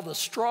exodus out of the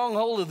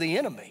stronghold of the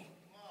enemy?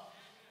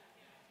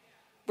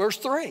 Verse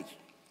 3.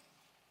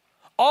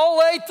 All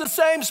ate the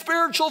same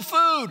spiritual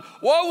food.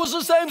 What was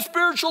the same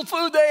spiritual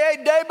food they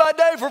ate day by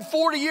day for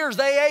 40 years?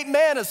 They ate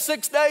manna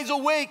 6 days a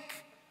week.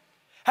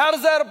 How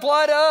does that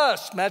apply to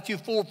us? Matthew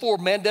 4:4,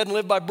 man doesn't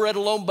live by bread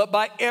alone, but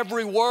by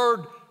every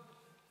word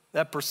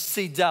that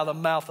proceeds out of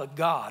the mouth of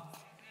God.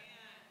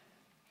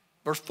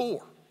 Verse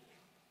 4.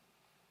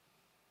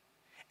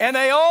 And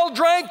they all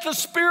drank the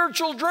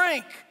spiritual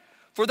drink,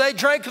 For they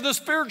drank of the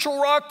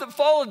spiritual rock that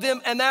followed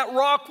them, and that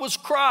rock was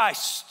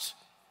Christ.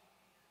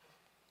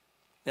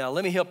 Now,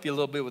 let me help you a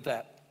little bit with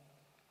that.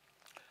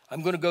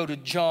 I'm going to go to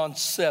John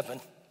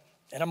 7,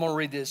 and I'm going to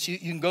read this. You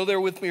can go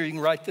there with me, or you can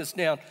write this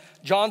down.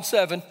 John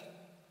 7,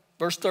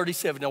 verse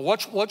 37. Now,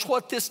 watch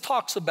what this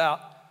talks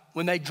about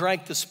when they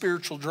drank the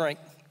spiritual drink.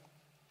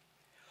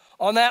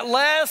 On that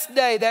last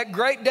day, that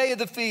great day of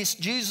the feast,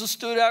 Jesus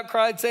stood out,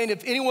 cried, saying,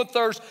 if anyone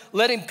thirsts,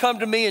 let him come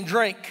to me and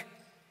drink.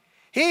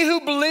 He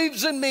who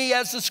believes in me,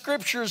 as the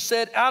scriptures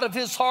said, out of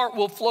his heart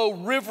will flow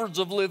rivers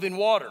of living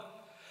water.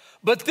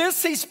 But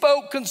this he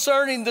spoke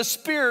concerning the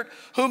Spirit,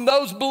 whom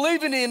those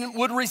believing in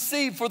would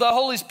receive, for the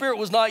Holy Spirit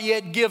was not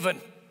yet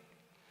given.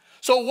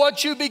 So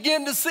what you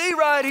begin to see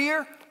right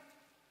here,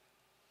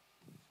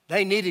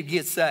 they needed to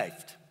get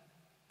saved.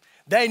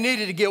 They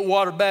needed to get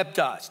water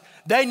baptized.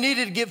 They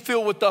needed to get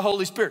filled with the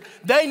Holy Spirit.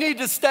 They needed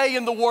to stay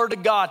in the Word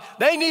of God.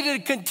 They needed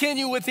to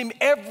continue with Him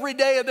every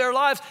day of their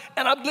lives.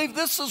 And I believe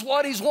this is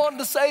what He's wanting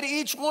to say to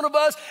each one of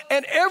us.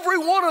 And every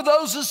one of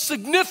those is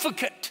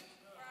significant.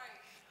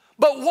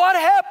 But what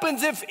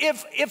happens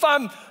if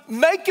I'm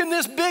making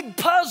this big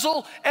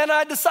puzzle and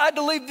I decide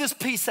to leave this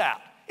piece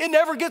out? It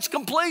never gets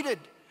completed.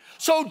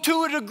 So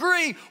to a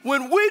degree,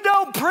 when we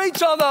don't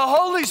preach on the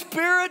Holy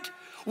Spirit,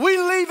 we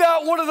leave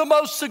out one of the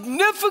most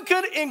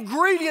significant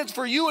ingredients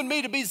for you and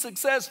me to be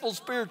successful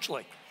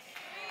spiritually.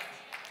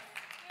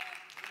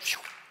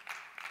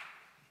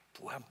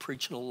 Boy, I'm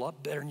preaching a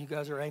lot better than you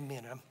guys are.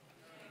 Amen.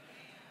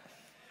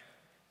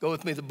 Go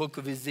with me to the book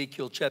of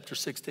Ezekiel, chapter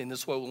 16. This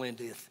is what we'll end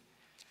with.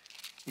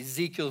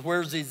 Ezekiel,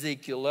 where's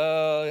Ezekiel?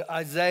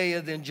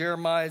 Isaiah, then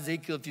Jeremiah,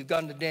 Ezekiel. If you've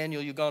gone to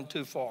Daniel, you've gone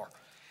too far.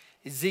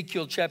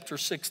 Ezekiel, chapter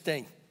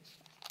 16.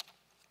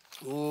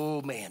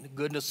 Oh, man, the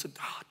goodness of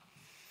God.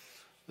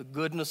 The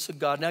goodness of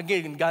God. Now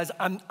again, guys,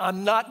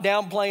 I'm not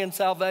downplaying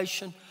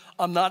salvation.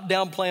 I'm not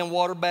downplaying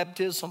water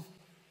baptism.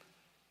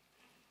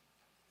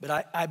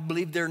 But I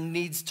believe there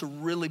needs to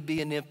really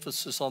be an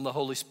emphasis on the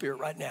Holy Spirit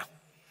right now.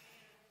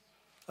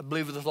 I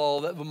believe with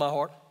all that with my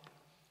heart.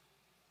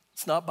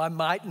 It's not by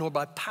might nor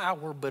by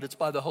power, but it's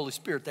by the Holy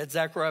Spirit. That's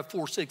Zechariah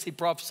 4:6. He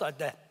prophesied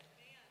that.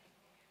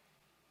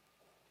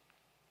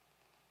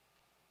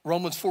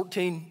 Romans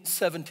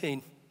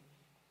 14:17.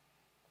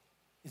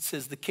 It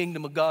says the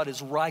kingdom of God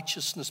is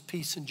righteousness,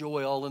 peace, and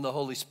joy, all in the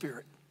Holy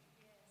Spirit.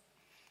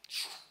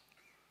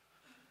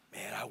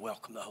 Man, I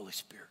welcome the Holy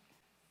Spirit.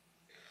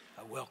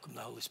 I welcome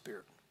the Holy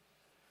Spirit.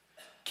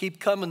 Keep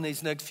coming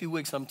these next few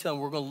weeks. I'm telling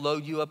you, we're going to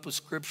load you up with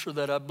scripture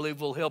that I believe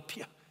will help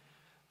you.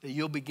 That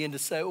you'll begin to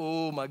say,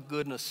 oh my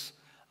goodness,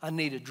 I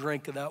need a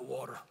drink of that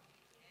water.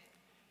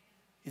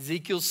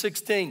 Ezekiel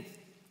 16,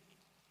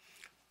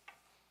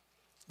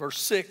 verse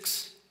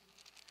 6.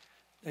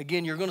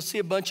 Again, you're going to see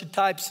a bunch of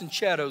types and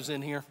shadows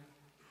in here.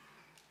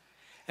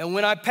 And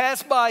when I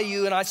passed by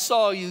you and I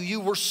saw you,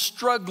 you were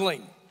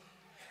struggling.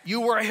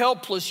 You were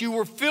helpless. You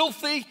were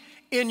filthy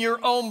in your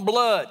own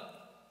blood.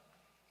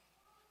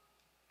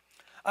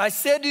 I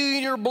said to you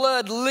in your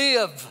blood,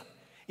 live.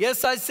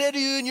 Yes, I said to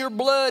you in your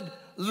blood,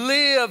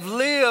 live,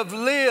 live,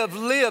 live,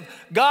 live.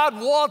 God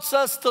wants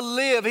us to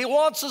live. He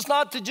wants us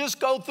not to just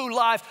go through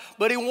life,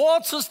 but He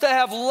wants us to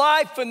have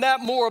life and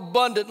that more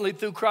abundantly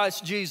through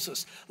Christ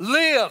Jesus.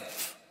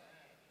 Live.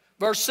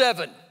 Verse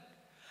 7,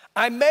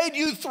 I made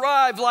you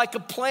thrive like a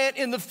plant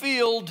in the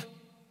field,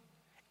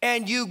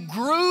 and you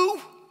grew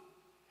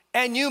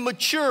and you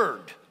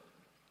matured.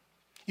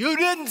 You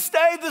didn't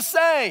stay the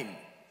same.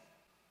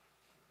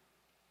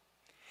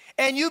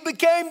 And you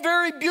became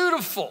very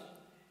beautiful.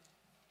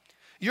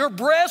 Your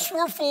breasts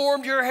were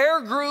formed, your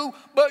hair grew,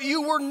 but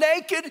you were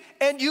naked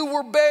and you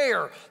were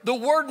bare. The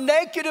word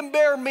naked and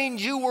bare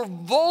means you were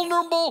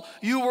vulnerable,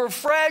 you were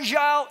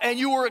fragile, and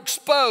you were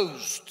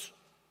exposed.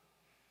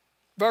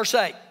 Verse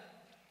 8,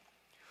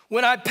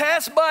 when I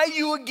passed by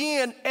you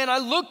again and I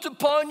looked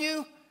upon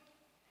you,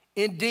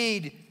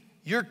 indeed,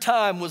 your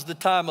time was the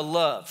time of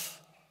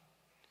love.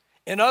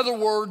 In other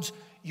words,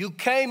 you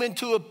came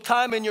into a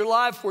time in your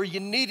life where you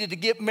needed to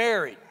get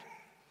married.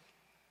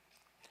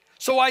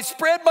 So I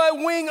spread my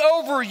wing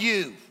over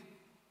you.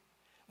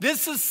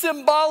 This is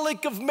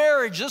symbolic of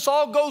marriage. This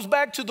all goes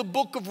back to the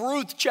book of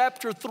Ruth,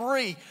 chapter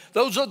 3.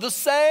 Those are the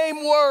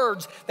same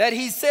words that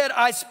he said,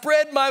 I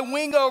spread my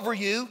wing over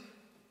you,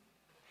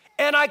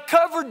 and I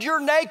covered your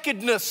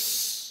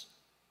nakedness.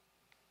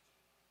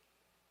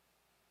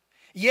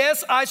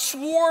 Yes, I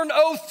swore an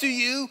oath to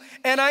you,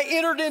 and I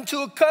entered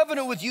into a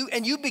covenant with you,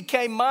 and you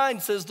became mine,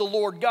 says the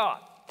Lord God.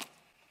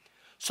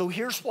 So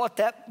here's what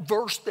that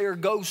verse there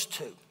goes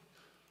to.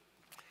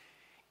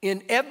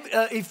 In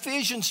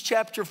Ephesians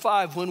chapter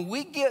 5, when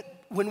we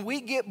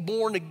get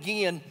born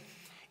again,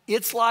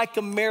 it's like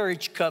a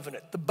marriage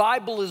covenant. The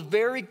Bible is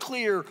very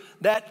clear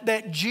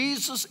that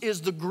Jesus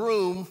is the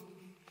groom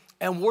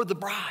and we're the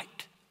bride.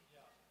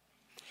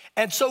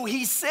 And so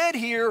he said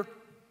here,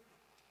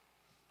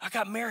 I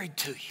got married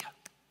to you.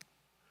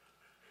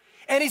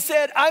 And he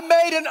said, I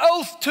made an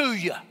oath to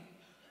you.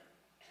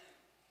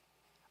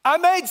 I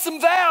made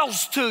some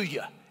vows to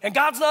you. And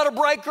God's not a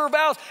breaker of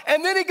vows.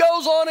 And then he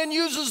goes on and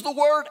uses the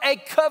word a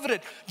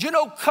covenant. Do you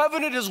know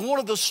covenant is one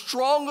of the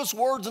strongest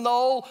words in the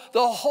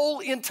whole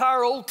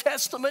entire Old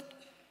Testament?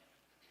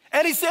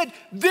 And he said,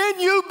 then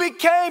you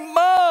became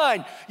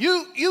mine.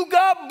 You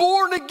got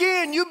born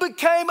again. You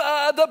became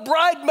the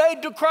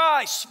bridesmaid to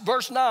Christ.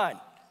 Verse 9.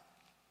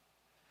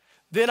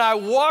 Then I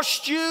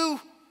washed you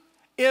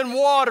in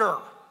water.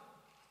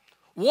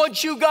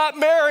 Once you got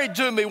married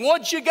to me,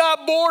 once you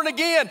got born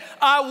again,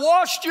 I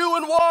washed you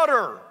in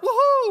water.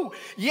 Woohoo!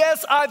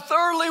 Yes, I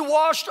thoroughly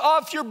washed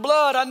off your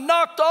blood. I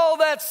knocked all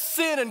that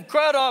sin and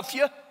crud off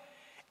you,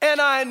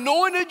 and I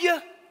anointed you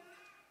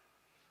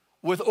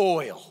with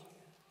oil.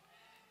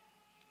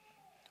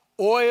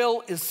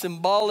 Oil is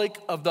symbolic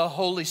of the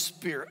Holy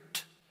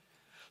Spirit.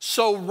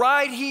 So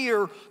right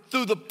here,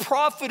 through the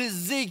prophet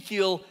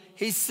Ezekiel,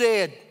 he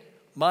said,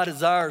 my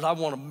desire is I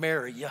want to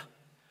marry you.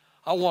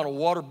 I want to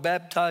water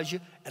baptize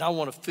you, and I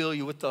want to fill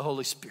you with the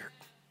Holy Spirit.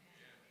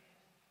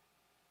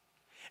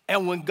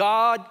 And when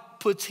God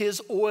puts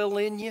his oil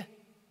in you,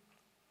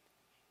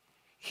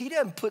 he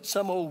doesn't put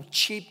some old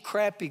cheap,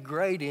 crappy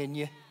grade in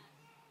you.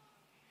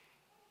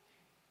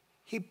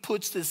 He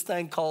puts this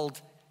thing called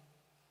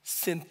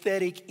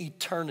synthetic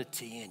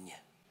eternity in you.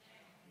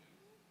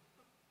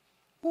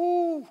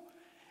 Woo!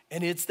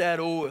 And it's that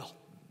oil.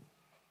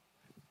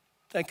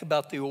 Think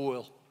about the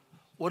oil.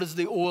 What does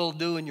the oil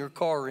do in your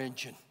car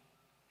engine?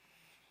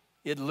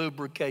 It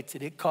lubricates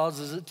it. It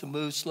causes it to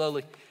move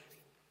slowly.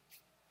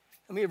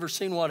 Have you ever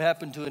seen what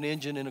happened to an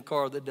engine in a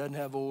car that doesn't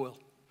have oil?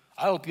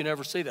 I hope you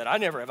never see that. I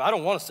never have. I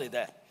don't want to see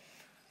that.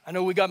 I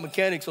know we got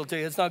mechanics who'll tell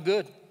you it's not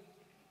good.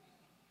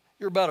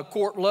 You're about a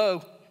quart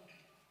low.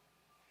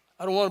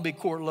 I don't want to be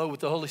quart low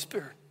with the Holy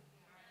Spirit.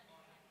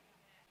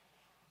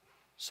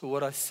 So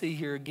what I see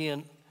here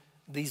again,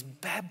 these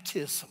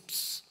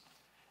baptisms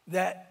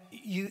that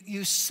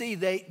you see,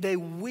 they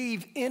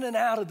weave in and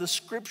out of the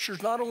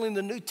scriptures, not only in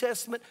the New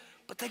Testament,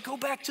 but they go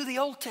back to the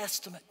Old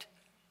Testament.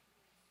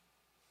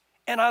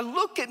 And I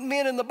look at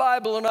men in the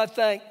Bible and I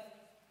think,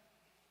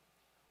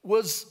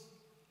 was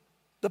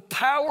the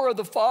power of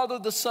the Father,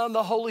 the Son,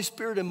 the Holy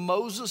Spirit in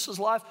Moses'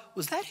 life,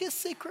 was that his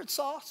secret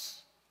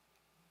sauce?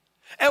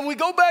 And we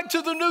go back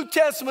to the New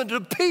Testament, to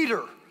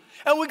Peter,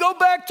 and we go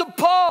back to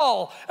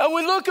Paul, and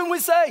we look and we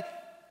say,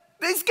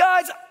 these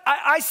guys,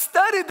 I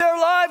studied their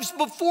lives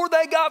before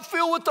they got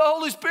filled with the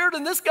Holy Spirit.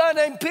 And this guy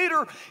named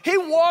Peter, he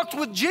walked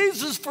with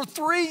Jesus for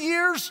 3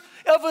 years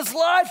of his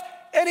life,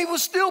 and he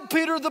was still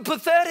Peter the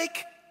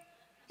pathetic.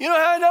 You know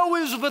how I know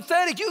he was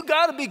pathetic? You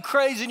got to be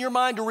crazy in your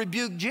mind to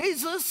rebuke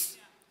Jesus.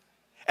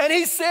 And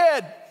he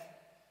said,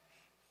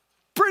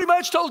 pretty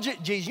much told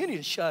Jesus, you need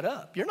to shut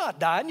up. You're not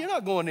dying. You're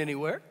not going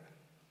anywhere.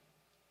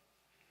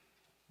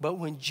 But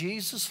when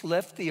Jesus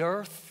left the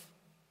earth,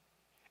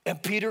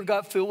 and Peter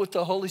got filled with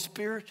the Holy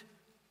Spirit,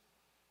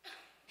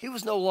 he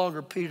was no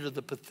longer Peter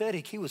the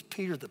pathetic. He was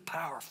Peter the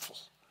powerful.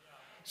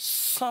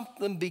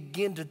 Something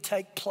began to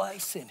take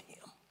place in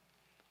him.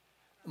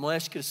 I'm going to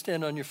ask you to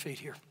stand on your feet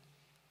here.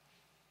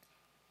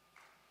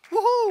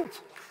 Woohoo!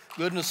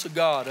 Goodness of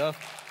God, huh?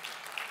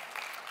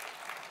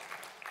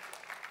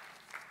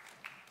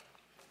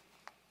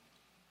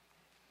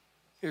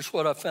 Here's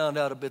what I found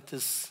out about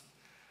this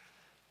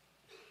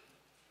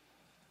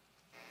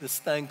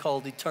thing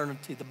called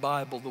eternity, the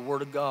Bible, the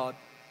Word of God.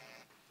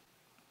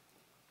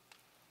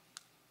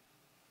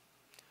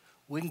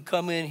 We can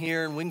come in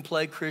here and we can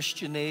play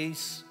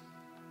Christianese.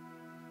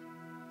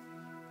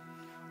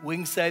 We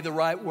can say the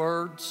right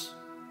words.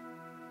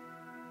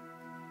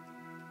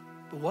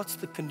 But what's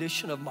the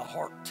condition of my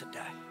heart today?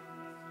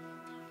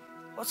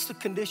 What's the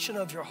condition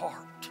of your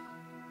heart?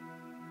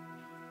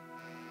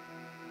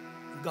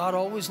 God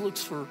always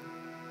looks for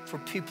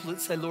people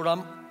that say, Lord,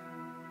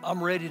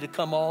 I'm ready to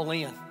come all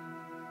in.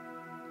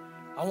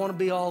 I want to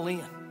be all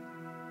in.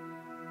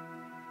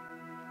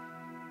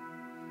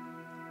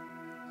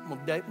 I'm going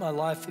to date my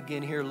life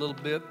again here a little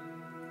bit.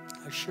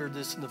 I shared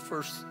this in the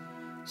first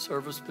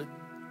service, but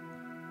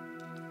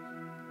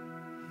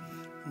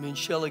me and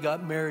Shelley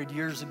got married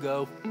years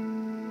ago.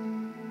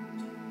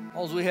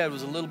 All we had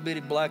was a little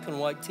bitty black and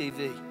white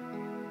TV.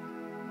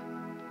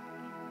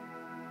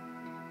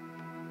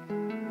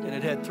 And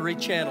it had 3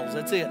 channels.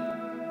 That's it.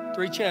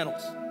 3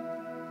 channels.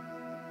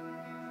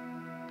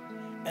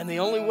 And the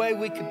only way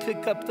we could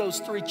pick up those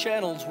 3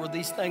 channels were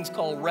these things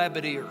called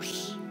rabbit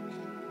ears.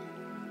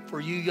 For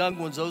you young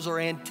ones, those are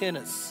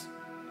antennas.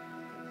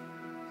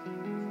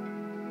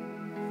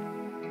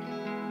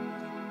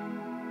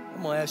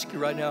 I'm going to ask you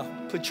right now,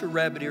 put your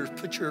rabbit ears,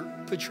 put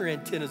your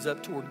antennas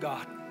up toward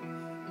God.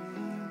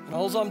 And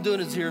all I'm doing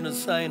is hearing and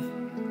saying,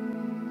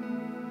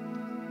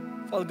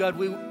 Father God,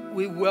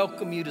 we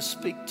welcome you to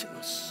speak to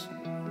us.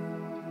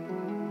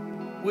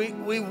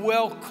 We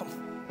welcome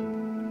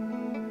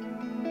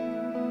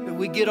that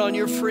we get on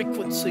your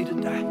frequency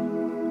today.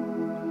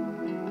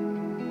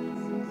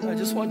 I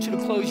just want you to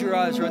close your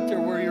eyes right there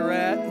where you're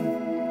at.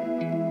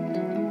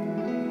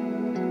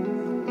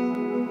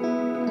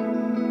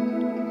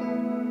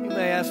 You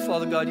may ask,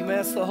 Father God, you may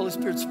ask the Holy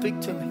Spirit, speak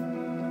to me.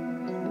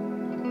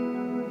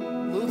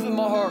 Move in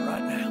my heart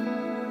right now.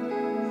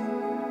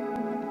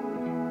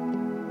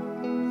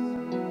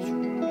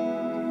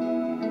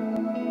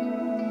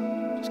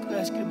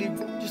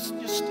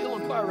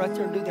 right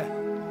there and do that.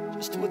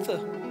 Just with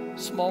a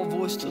small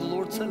voice to the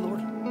Lord. Say, Lord,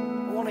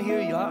 I want to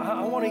hear you.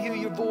 I want to hear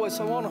your voice.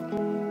 I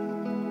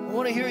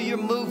want to hear you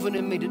moving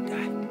in me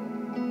today.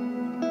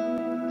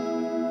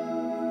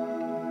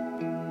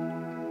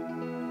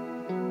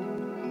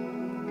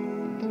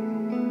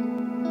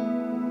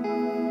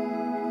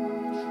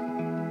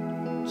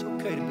 It's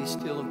okay to be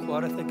still and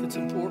quiet. I think it's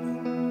important.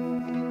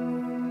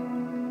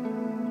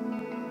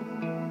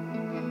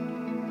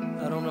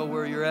 I don't know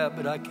where you're at,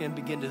 but I can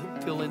begin to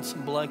fill in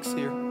some blanks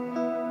here.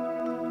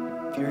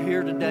 If you're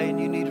here today and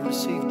you need to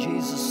receive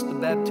Jesus, the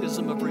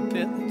baptism of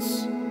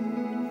repentance,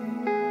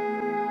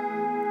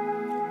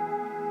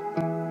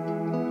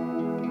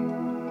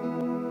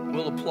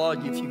 we'll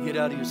applaud you if you get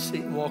out of your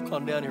seat and walk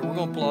on down here. We're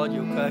going to applaud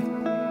you, okay?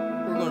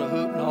 We're going to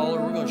hoot and holler.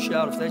 We're going to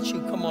shout. If that's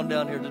you, come on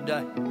down here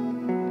today.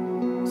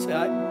 Say,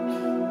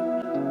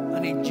 I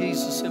need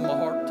Jesus in my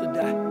heart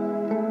today.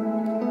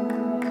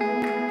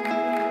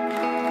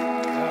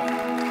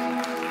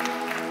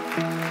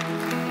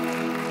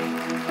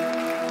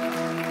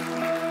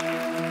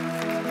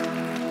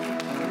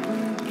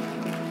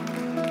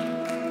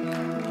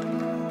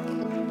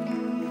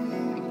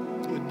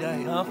 Good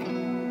day, huh?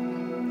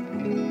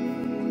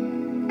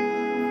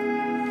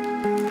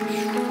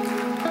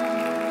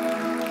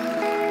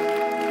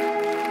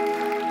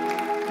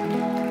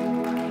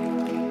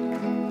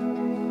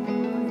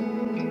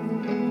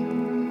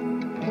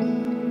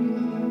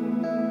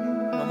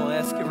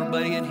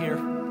 Everybody in here,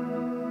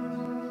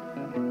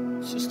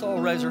 let's just all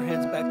raise our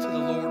hands back to the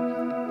Lord.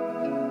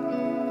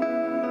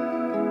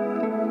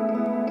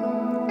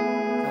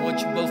 I want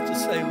you both to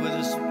say with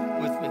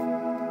me,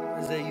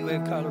 Isaiah, you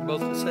and Kyler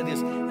both to say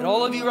this. And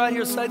all of you right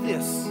here say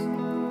this.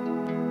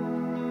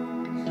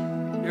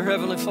 Dear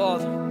Heavenly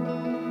Father,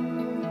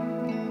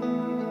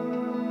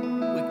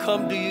 we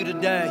come to you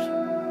today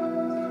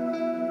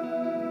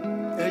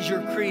as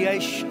your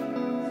creation.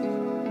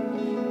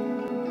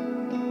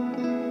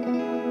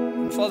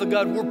 Father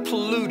God, we're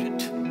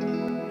polluted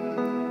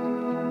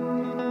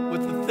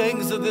with the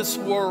things of this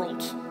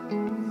world.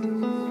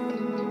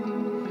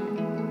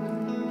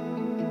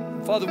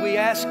 Father, we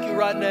ask you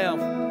right now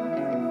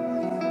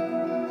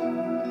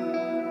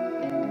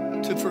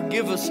to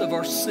forgive us of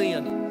our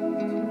sin.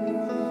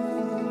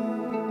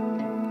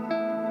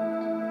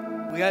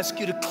 We ask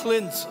you to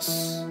cleanse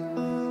us,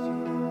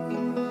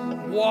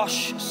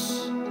 wash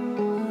us,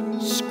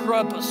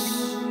 scrub us.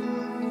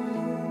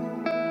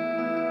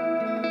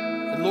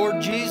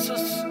 Lord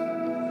Jesus,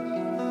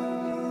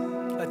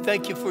 I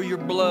thank you for your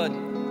blood.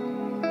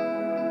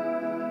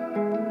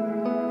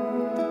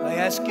 I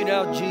ask you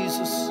now,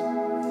 Jesus,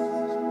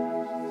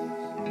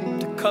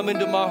 to come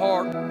into my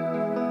heart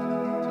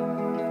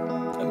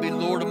and be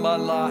Lord of my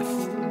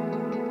life.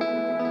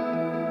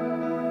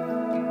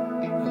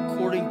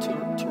 According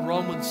to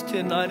Romans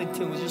 10, 9 and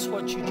 10, was just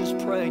what you just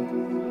prayed.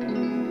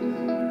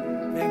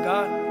 Man,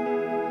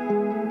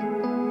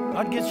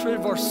 God gets rid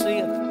of our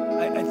sin.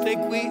 I think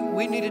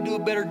we need to do a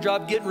better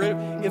job getting rid of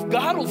it. If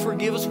God will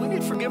forgive us, we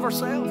need to forgive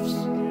ourselves.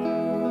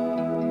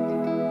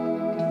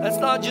 That's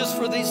not just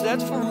for these,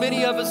 that's for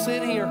many of us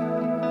in here.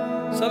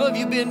 Some of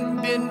you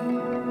been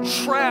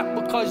trapped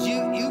because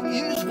you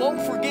just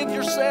won't forgive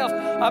yourself.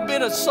 I've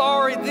been a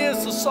sorry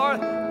this, a sorry.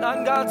 Not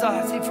in God's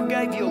eyes. He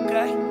forgave you,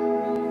 okay?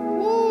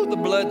 Woo, the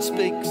blood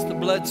speaks. The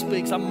blood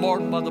speaks. I'm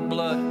marked by the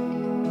blood.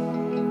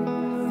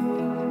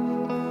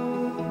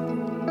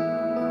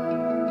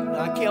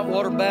 I can't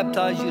water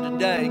baptize you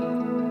today,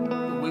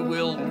 but we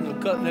will in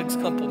the next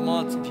couple of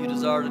months if you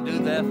desire to do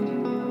that.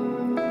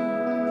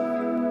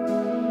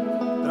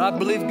 But I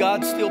believe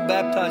God still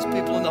baptized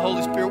people in the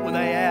Holy Spirit when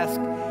they ask.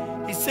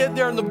 He said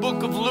there in the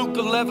book of Luke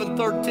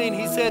 11:13,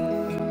 he said,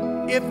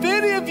 if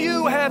any of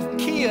you have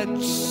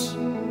kids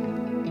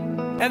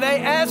and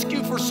they ask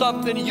you for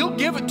something, you'll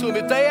give it to them.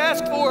 If they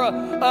ask for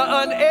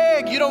an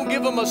egg, you don't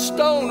give them a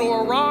stone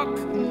or a rock.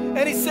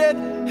 And he said,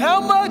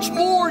 how much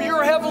more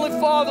your Heavenly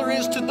Father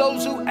is to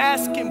those who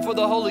ask Him for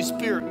the Holy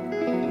Spirit.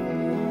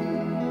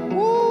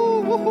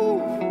 Woo, woo-hoo.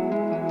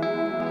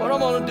 What I'm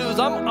going to do is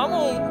I'm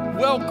going to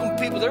welcome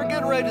people. They're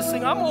getting ready to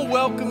sing. I'm going to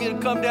welcome you to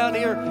come down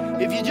here.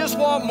 If you just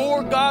want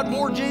more God,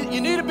 more Jesus, you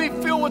need to be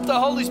filled with the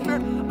Holy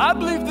Spirit. I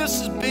believe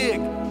this is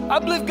big. I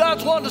believe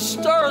God's wanting to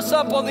stir us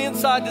up on the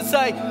inside to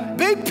say,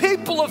 be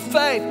people of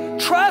faith.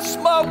 Trust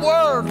my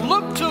word.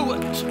 Look to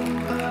it.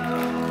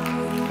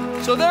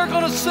 So they're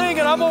going to sing,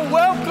 and I'm going to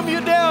welcome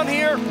you down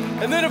here.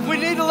 And then if we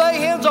need to lay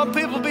hands on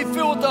people to be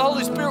filled with the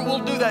Holy Spirit, we'll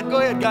do that. Go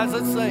ahead, guys.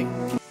 Let's sing.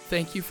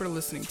 Thank you for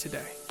listening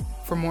today.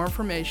 For more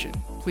information,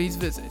 please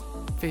visit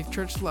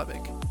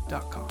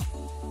faithchurchlubbock.com.